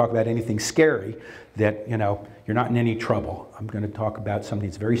not going to talk about anything scary that, you're not in any trouble. I'm going to talk about something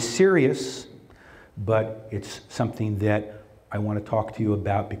that's very serious, but it's something that I want to talk to you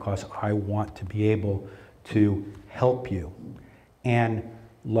about because I want to be able to help you and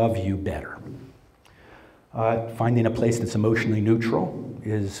love you better. Finding a place that's emotionally neutral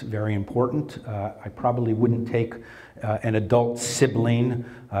is very important. I probably wouldn't take an adult sibling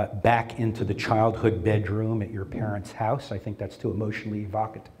back into the childhood bedroom at your parents' house. I think that's too emotionally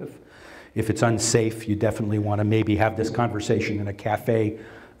evocative. If it's unsafe, you definitely want to maybe have this conversation in a cafe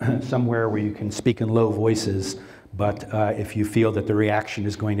somewhere where you can speak in low voices, but if you feel that the reaction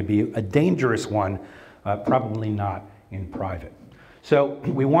is going to be a dangerous one, probably not in private. So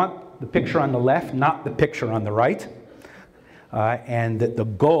we want the picture on the left, not the picture on the right. And that the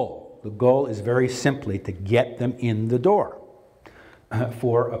goal is very simply to get them in the door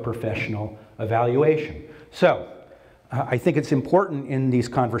for a professional evaluation. So I think it's important in these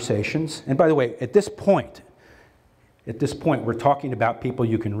conversations, and by the way, at this point, we're talking about people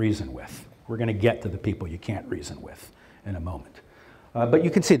you can reason with. We're going to get to the people you can't reason with in a moment. But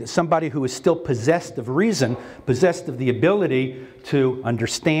you can see that somebody who is still possessed of reason, possessed of the ability to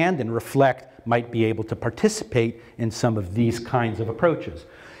understand and reflect, might be able to participate in some of these kinds of approaches.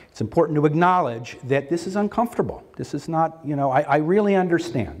 It's important to acknowledge that this is uncomfortable. This is not, I really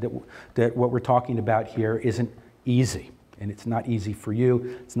understand that what we're talking about here isn't easy. And it's not easy for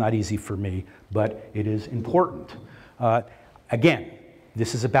you, it's not easy for me, but it is important. Again,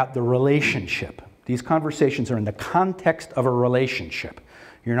 this is about the relationship. These conversations are in the context of a relationship.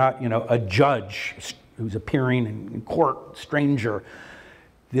 You're not, a judge who's appearing in court, stranger.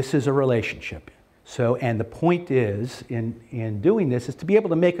 This is a relationship. So, and the point is, in doing this, is to be able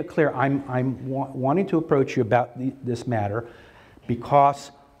to make it clear, I'm wanting to approach you about this matter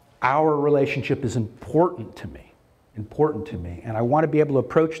because our relationship is important to me. And I want to be able to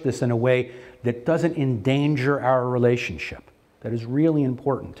approach this in a way that doesn't endanger our relationship. That is really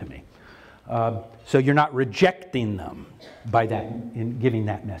important to me. So you're not rejecting them by that, in giving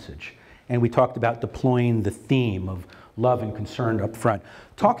that message. And we talked about deploying the theme of love and concern up front.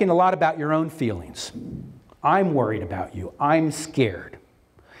 Talking a lot about your own feelings. I'm worried about you. I'm scared.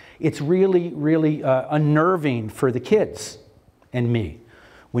 It's really, really unnerving for the kids and me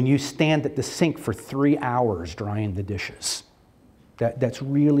when you stand at the sink for 3 hours drying the dishes. That's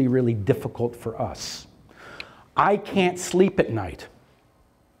really, really difficult for us. I can't sleep at night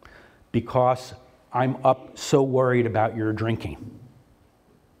because I'm up so worried about your drinking.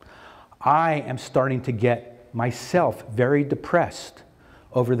 I am starting to get myself very depressed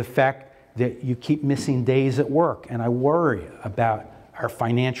over the fact that you keep missing days at work, and I worry about our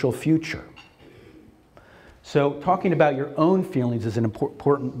financial future. So talking about your own feelings is an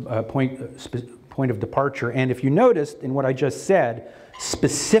important point of departure. And if you noticed in what I just said,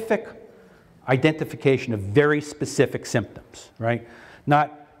 specific identification of very specific symptoms, right?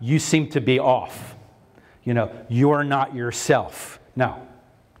 Not, you seem to be off. You know, you're not yourself. No,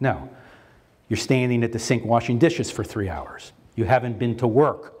 no. You're standing at the sink washing dishes for 3 hours. You haven't been to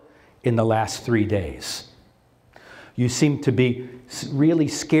work in the last 3 days. You seem to be really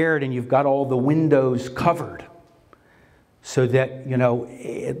scared and you've got all the windows covered so that, you know,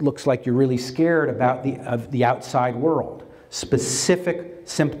 it looks like you're really scared about the outside world. Specific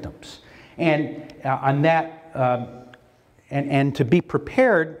symptoms. And on that, and to be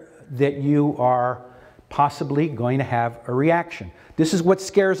prepared that you are possibly going to have a reaction. This is what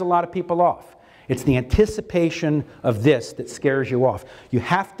scares a lot of people off. It's the anticipation of this that scares you off. You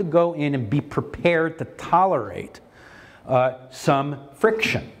have to go in and be prepared to tolerate some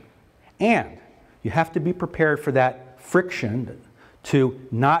friction. And you have to be prepared for that friction to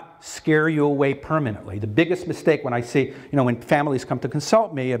not scare you away permanently. The biggest mistake when I see, you know, when families come to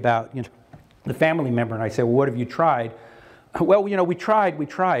consult me about, you know, the family member, and I say, well, what have you tried? Well, you know, we tried.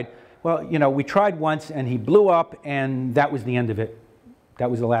 Well, you know, we tried once and he blew up and that was the end of it.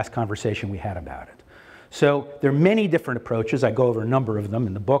 That was the last conversation we had about it. So there are many different approaches. I go over a number of them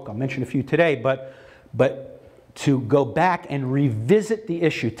in the book. I'll mention a few today, but to go back and revisit the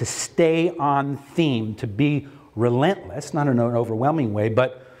issue, to stay on theme, to be relentless, not in an overwhelming way,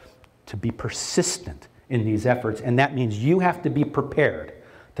 but to be persistent in these efforts. And that means you have to be prepared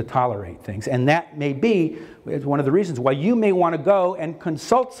to tolerate things. And that may be one of the reasons why you may want to go and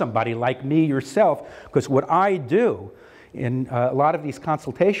consult somebody like me yourself, because what I do in a lot of these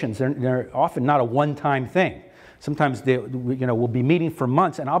consultations, they're often not a one-time thing. Sometimes they, you know, we'll be meeting for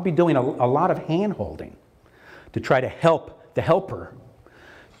months and I'll be doing a lot of hand-holding to try to help the helper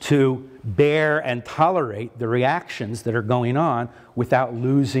to bear and tolerate the reactions that are going on without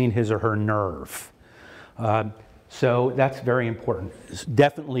losing his or her nerve. So that's very important.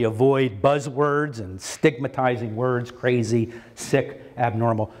 Definitely avoid buzzwords and stigmatizing words, crazy, sick,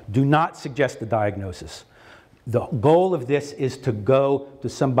 abnormal. Do not suggest a diagnosis. The goal of this is to go to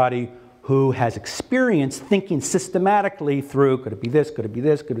somebody who has experience thinking systematically through, could it be this, could it be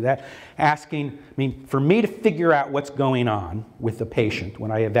this, could it be that, asking, I mean, for me to figure out what's going on with the patient,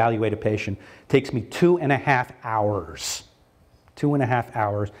 when I evaluate a patient, takes me 2.5 hours. 2.5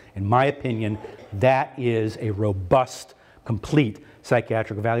 hours. In my opinion, that is a robust, complete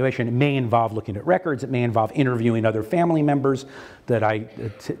psychiatric evaluation. It may involve looking at records. It may involve interviewing other family members that I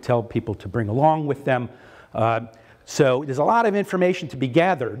tell people to bring along with them. So there's a lot of information to be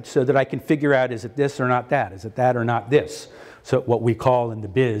gathered so that I can figure out, is it this or not that? Is it that or not this? So what we call in the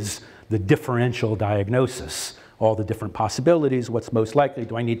biz, the differential diagnosis. All the different possibilities, what's most likely,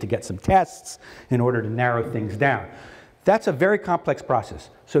 do I need to get some tests in order to narrow things down? That's a very complex process.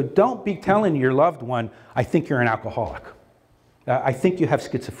 So don't be telling your loved one, I think you're an alcoholic. I think you have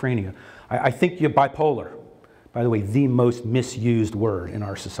schizophrenia. I think you're bipolar. By the way, the most misused word in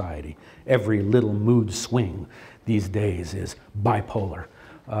our society. Every little mood swing these days is bipolar.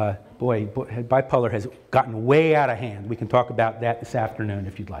 Boy, bipolar has gotten way out of hand. We can talk about that this afternoon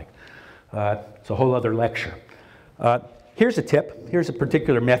if you'd like. It's a whole other lecture. Here's a tip. Here's a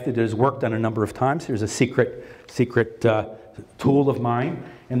particular method that has worked on a number of times. Here's a secret tool of mine,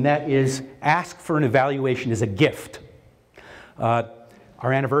 and that is ask for an evaluation as a gift. Our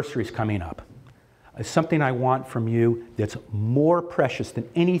anniversary is coming up. It's something I want from you that's more precious than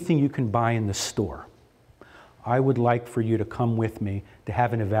anything you can buy in the store. I would like for you to come with me to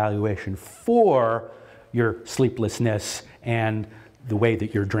have an evaluation for your sleeplessness and the way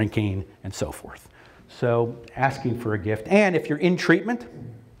that you're drinking and so forth. So asking for a gift. And if you're in treatment,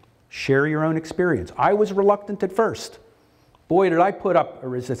 share your own experience. I was reluctant at first. Boy, did I put up a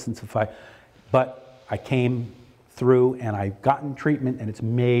resistance of fight. But I came through and I've gotten treatment and it's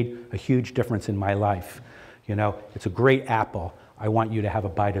made a huge difference in my life. You know, it's a great apple. I want you to have a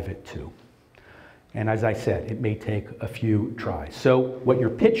bite of it too. And as I said, it may take a few tries. So what you're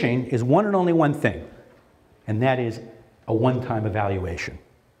pitching is one and only one thing, and that is a one-time evaluation.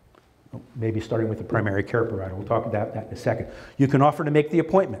 Maybe starting with the primary care provider. We'll talk about that in a second. You can offer to make the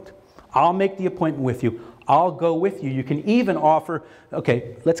appointment. I'll make the appointment with you. I'll go with you. You can even offer,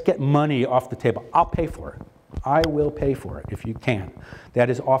 okay, let's get money off the table. I'll pay for it. I will pay for it if you can. That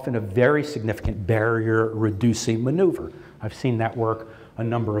is often a very significant barrier-reducing maneuver. I've seen that work a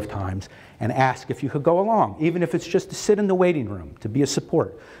number of times. And ask if you could go along, even if it's just to sit in the waiting room, to be a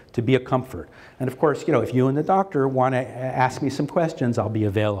support, to be a comfort. And of course, you know, if you and the doctor want to ask me some questions, I'll be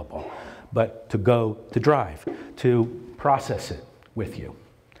available. But to go, to drive, to process it, with you.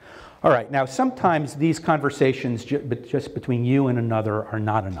 All right, now sometimes these conversations just between you and another are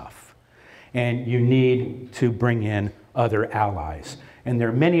not enough. And you need to bring in other allies. And there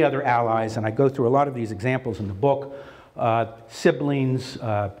are many other allies, and I go through a lot of these examples in the book. Siblings,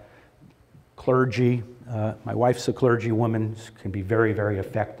 clergy. My wife's a clergy woman, can be very, very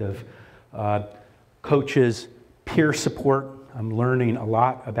effective. Coaches, peer support. I'm learning a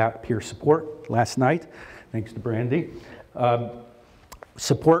lot about peer support last night, thanks to Brandy.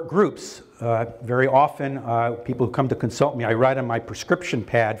 Support groups. Very often, people who come to consult me, I write on my prescription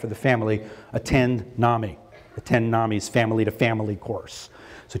pad for the family, attend NAMI. Attend NAMI's Family to Family course.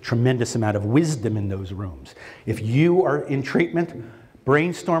 It's a tremendous amount of wisdom in those rooms. If you are in treatment,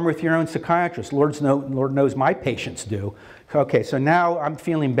 brainstorm with your own psychiatrist. Lord knows my patients do. Okay, so now I'm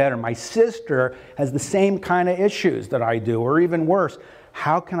feeling better. My sister has the same kind of issues that I do, or even worse.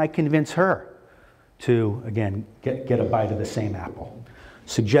 How can I convince her to, again, get a bite of the same apple?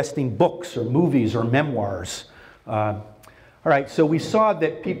 Suggesting books or movies or memoirs. All right, so we saw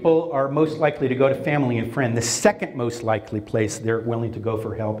that people are most likely to go to family and friend. The second most likely place they're willing to go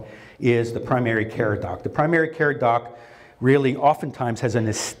for help is the primary care doc. The primary care doc really oftentimes has an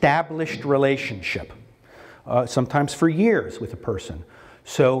established relationship, sometimes for years with a person.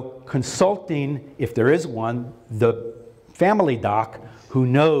 So consulting, if there is one, the family doc who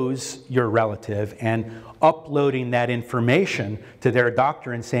knows your relative and uploading that information to their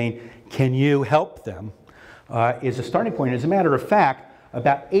doctor and saying, can you help them, is a starting point. As a matter of fact,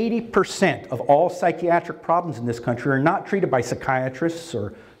 about 80% of all psychiatric problems in this country are not treated by psychiatrists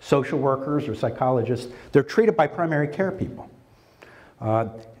or social workers or psychologists. They're treated by primary care people. The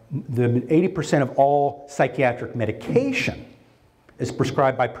 80% of all psychiatric medication is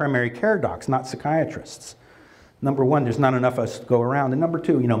prescribed by primary care docs, not psychiatrists. Number one, there's not enough of us to go around. And number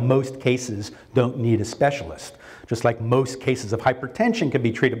two, most cases don't need a specialist. Just like most cases of hypertension can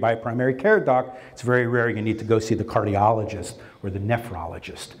be treated by a primary care doc, it's very rare you need to go see the cardiologist or the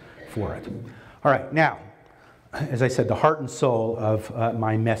nephrologist for it. All right, now, as I said, the heart and soul of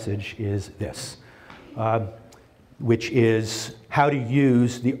my message is this, which is how to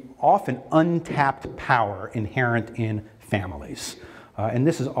use the often untapped power inherent in families. And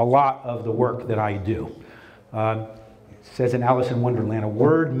this is a lot of the work that I do. It says in Alice in Wonderland, a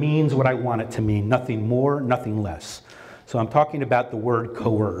word means what I want it to mean, nothing more, nothing less. So I'm talking about the word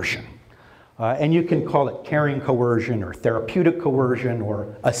coercion. And you can call it caring coercion or therapeutic coercion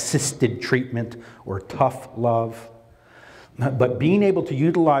or assisted treatment or tough love. But being able to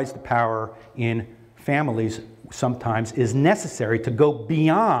utilize the power in families sometimes is necessary to go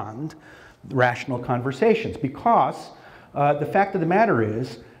beyond rational conversations, because the fact of the matter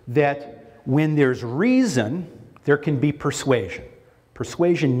is that when there's reason, there can be persuasion.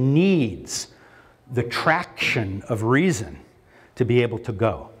 Persuasion needs the traction of reason to be able to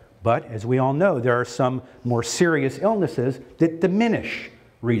go. But as we all know, there are some more serious illnesses that diminish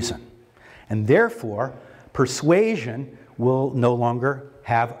reason. And therefore, persuasion will no longer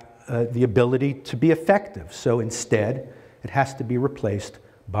have the ability to be effective. So instead, it has to be replaced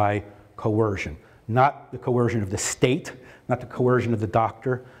by coercion. Not the coercion of the state, not the coercion of the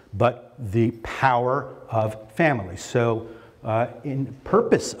doctor, but the power of family. So in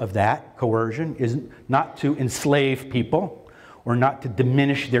purpose of that coercion is not to enslave people or not to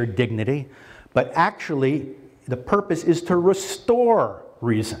diminish their dignity, but actually the purpose is to restore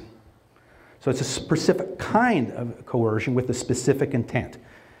reason. So it's a specific kind of coercion with a specific intent,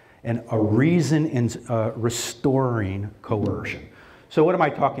 and a reason in restoring coercion. So what am I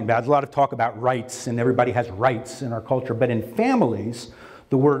talking about? There's a lot of talk about rights, and everybody has rights in our culture, but in families,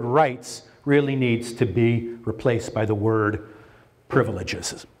 the word rights really needs to be replaced by the word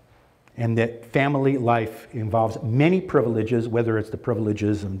privileges. And that family life involves many privileges, whether it's the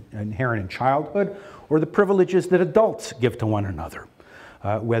privileges inherent in childhood or the privileges that adults give to one another,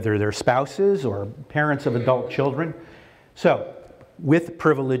 whether they're spouses or parents of adult children. So with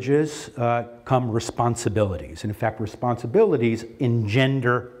privileges come responsibilities. And in fact, responsibilities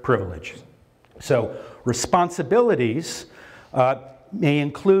engender privileges. So responsibilities may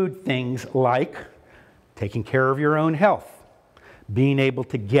include things like taking care of your own health, being able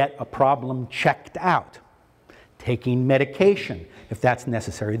to get a problem checked out, taking medication if that's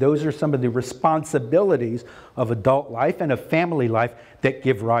necessary. Those are some of the responsibilities of adult life and of family life that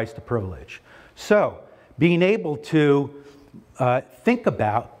give rise to privilege. So being able to think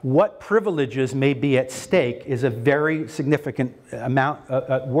about what privileges may be at stake is a very significant amount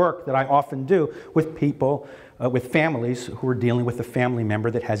of work that I often do with people, with families who are dealing with a family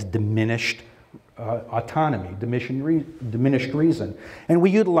member that has diminished autonomy, diminished reason. And we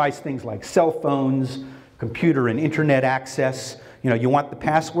utilize things like cell phones, computer and internet access, You know, you want the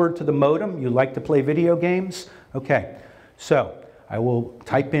password to the modem, you like to play video games? Okay, so I will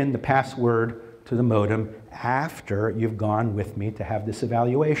type in the password to the modem after you've gone with me to have this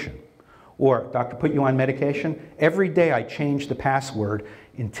evaluation. Or, doctor put you on medication? Every day I change the password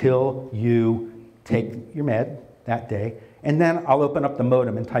until you take your med that day, and then I'll open up the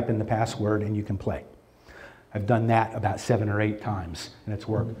modem and type in the password and you can play. I've done that about 7 or 8 times, and it's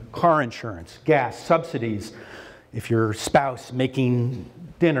worked. Car insurance, gas, subsidies, if your spouse making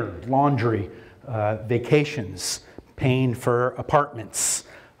dinner, laundry, vacations, paying for apartments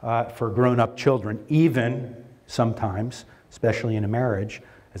for grown-up children, even sometimes, especially in a marriage,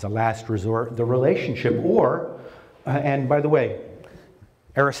 as a last resort, the relationship, or, and by the way,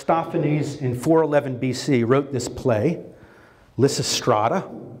 Aristophanes in 411 BC wrote this play, Lysistrata,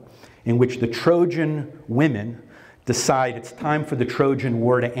 in which the Trojan women decide it's time for the Trojan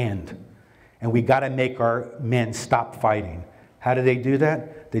War to end. And we got to make our men stop fighting. How do they do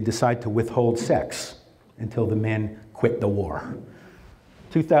that? They decide to withhold sex until the men quit the war.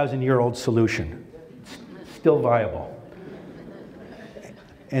 2,000-year-old solution, still viable.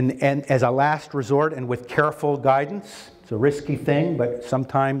 And as a last resort and with careful guidance, it's a risky thing, but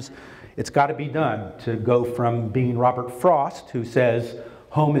sometimes it's got to be done to go from being Robert Frost, who says,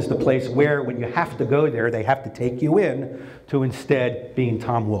 home is the place where, when you have to go there, they have to take you in, to instead being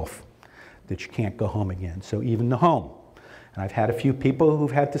Tom Wolfe, that you can't go home again. So even the home. And I've had a few people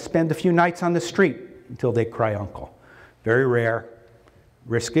who've had to spend a few nights on the street until they cry uncle. Very rare,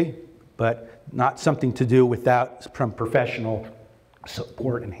 risky, but not something to do without some professional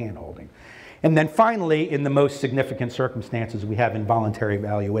support and hand-holding. And then finally, in the most significant circumstances, we have involuntary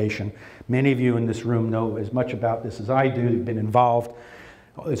evaluation. Many of you in this room know as much about this as I do. You've been involved.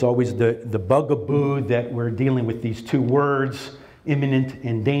 There's always the bugaboo that we're dealing with these 2 words, imminent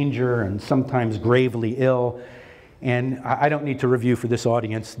in danger and sometimes gravely ill. And I don't need to review for this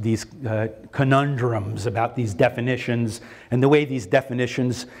audience these conundrums about these definitions and the way these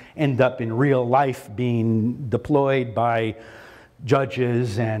definitions end up in real life being deployed by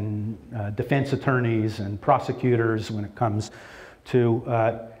judges and defense attorneys and prosecutors when it comes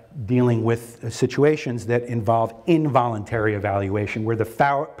to dealing with situations that involve involuntary evaluation, where the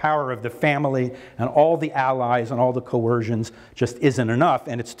power of the family and all the allies and all the coercions just isn't enough,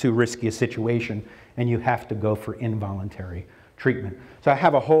 and it's too risky a situation, and you have to go for involuntary treatment. So I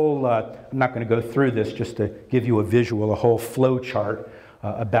have a whole, I'm not going to go through this, just to give you a visual, a whole flow chart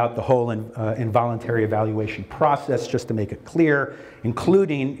about the whole involuntary evaluation process, just to make it clear,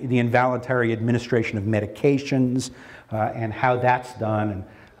 including the involuntary administration of medications and how that's done and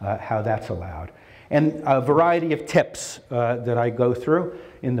how that's allowed. And a variety of tips that I go through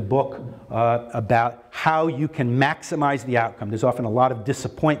in the book about how you can maximize the outcome. There's often a lot of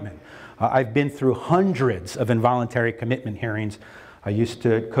disappointment. I've been through hundreds of involuntary commitment hearings. I used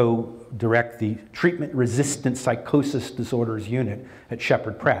to co-direct the treatment-resistant psychosis disorders unit at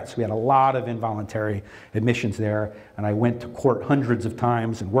Shepherd Pratt. So we had a lot of involuntary admissions there, and I went to court hundreds of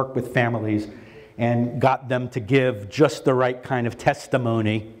times and worked with families and got them to give just the right kind of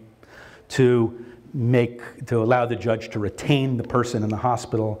testimony to allow the judge to retain the person in the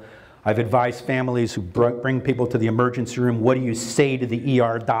hospital. I've advised families who bring people to the emergency room, what do you say to the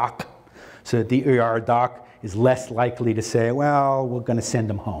ER doc? So that the ER doc is less likely to say, well, we're going to send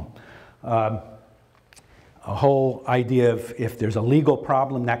them home. A whole idea of if there's a legal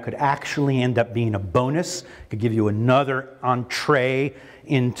problem, that could actually end up being a bonus, could give you another entree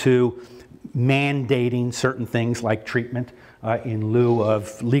into mandating certain things like treatment in lieu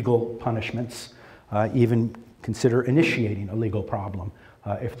of legal punishments, even consider initiating a legal problem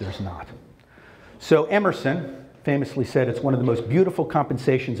if there's not. So Emerson famously said, it's one of the most beautiful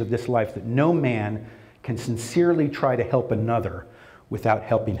compensations of this life that no man can sincerely try to help another without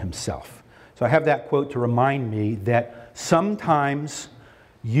helping himself. So I have that quote to remind me that sometimes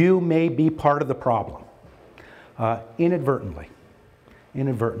you may be part of the problem, inadvertently.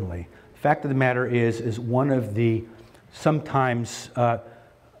 The fact of the matter is one of the sometimes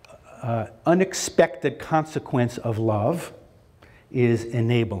unexpected consequence of love is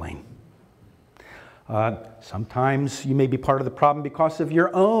enabling. Sometimes you may be part of the problem because of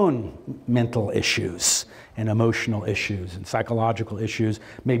your own mental issues and emotional issues and psychological issues,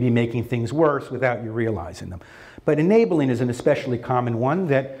 maybe making things worse without you realizing them. But enabling is an especially common one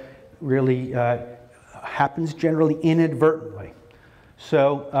that really happens generally inadvertently.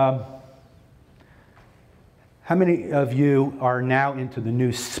 So how many of you are now into the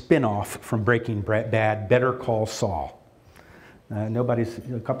new spin-off from Breaking Bad, Better Call Saul? A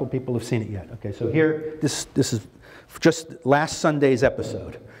couple of people have seen it yet. Okay, so here, this is just last Sunday's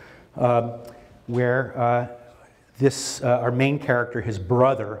episode, where our main character, his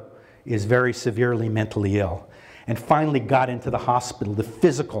brother, is very severely mentally ill and finally got into the hospital, the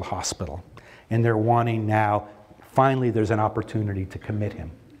physical hospital, and they're wanting now, finally there's an opportunity to commit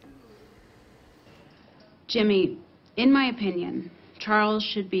him. Jimmy, in my opinion, Charles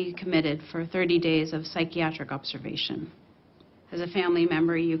should be committed for 30 days of psychiatric observation. As a family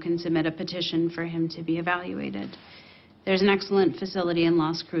member, you can submit a petition for him to be evaluated. There's an excellent facility in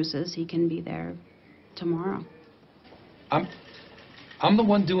Las Cruces. He can be there tomorrow. I'm the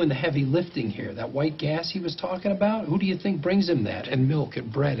one doing the heavy lifting here. That white gas he was talking about, who do you think brings him that? And milk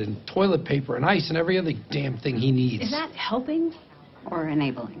and bread and toilet paper and ice and every other damn thing he needs. Is that helping or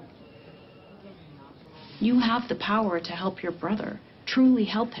enabling? You have the power to help your brother, truly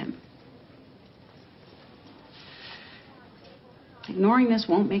help him. Ignoring this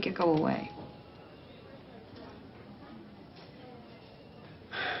won't make it go away.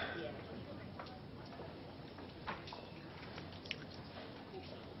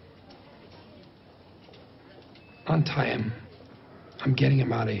 Untie him. I'm getting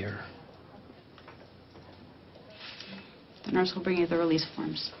him out of here. The nurse will bring you the release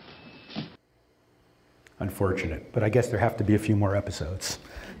forms. Unfortunate, but I guess there have to be a few more episodes.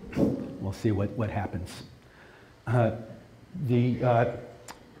 We'll see what happens. Andrew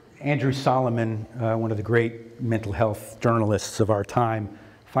Solomon, one of the great mental health journalists of our time,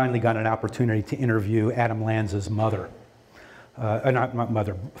 finally got an opportunity to interview Adam Lanza's mother,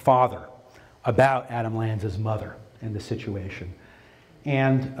 father, about Adam Lanza's mother and the situation.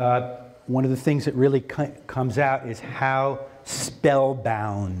 And one of the things that really comes out is how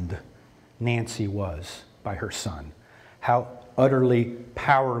spellbound Nancy was by her son, how utterly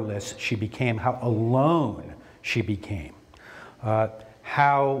powerless she became, how alone she became,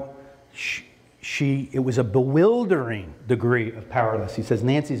 how it was a bewildering degree of powerlessness. He says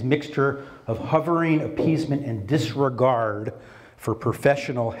Nancy's mixture of hovering appeasement and disregard for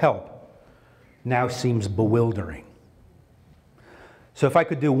professional help now seems bewildering. So if I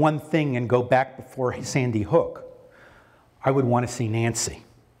could do one thing and go back before Sandy Hook, I would want to see Nancy.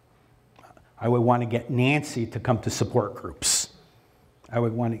 I would want to get Nancy to come to support groups. I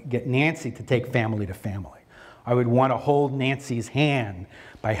would want to get Nancy to take family to family. I would want to hold Nancy's hand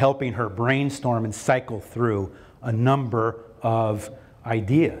by helping her brainstorm and cycle through a number of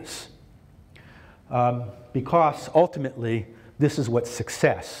ideas. Because ultimately, this is what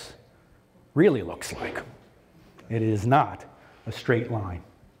success really looks like. It is not a straight line.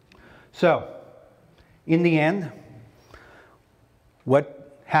 So, in the end, what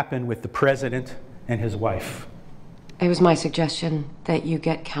happened with the president and his wife? It was my suggestion that you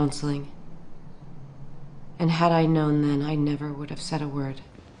get counseling. And had I known then, I never would have said a word.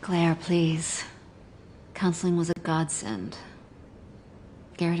 Claire, please. Counseling was a godsend.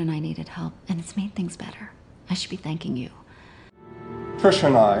 Garrett and I needed help, and it's made things better. I should be thanking you. Tricia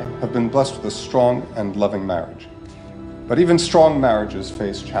and I have been blessed with a strong and loving marriage. But even strong marriages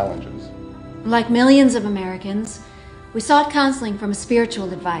face challenges. Like millions of Americans, we sought counseling from a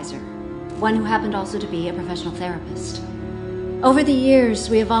spiritual advisor, one who happened also to be a professional therapist. Over the years,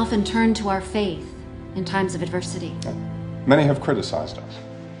 we have often turned to our faith in times of adversity. Many have criticized us.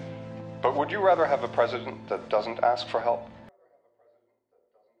 But would you rather have a president that doesn't ask for help?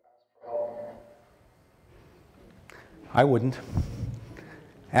 I wouldn't.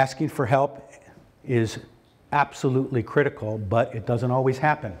 Asking for help is absolutely critical, but it doesn't always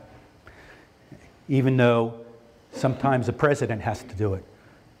happen. Even though sometimes the president has to do it.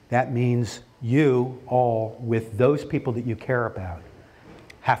 That means you all, with those people that you care about,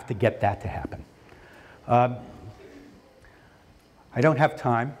 have to get that to happen. I don't have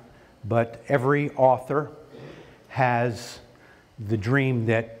time, but every author has the dream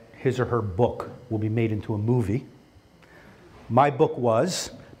that his or her book will be made into a movie. My book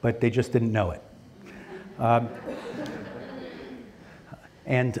was, but they just didn't know it.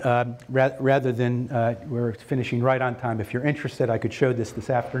 Rather than, we're finishing right on time. If you're interested, I could show this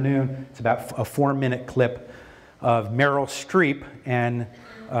afternoon. It's about a 4-minute clip of Meryl Streep and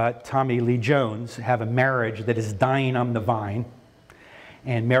Tommy Lee Jones have a marriage that is dying on the vine.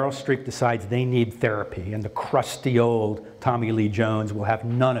 And Meryl Streep decides they need therapy, and the crusty old Tommy Lee Jones will have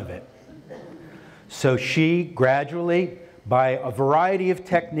none of it. So she gradually, by a variety of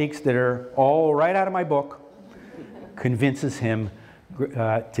techniques that are all right out of my book, convinces him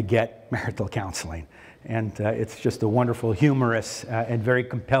to get marital counseling. And it's just a wonderful, humorous, and very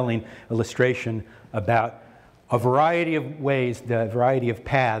compelling illustration about a variety of ways, the variety of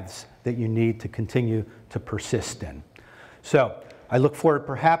paths that you need to continue to persist in. So I look forward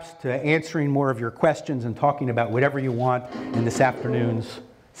perhaps to answering more of your questions and talking about whatever you want in this afternoon's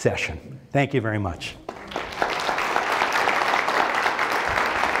session. Thank you very much.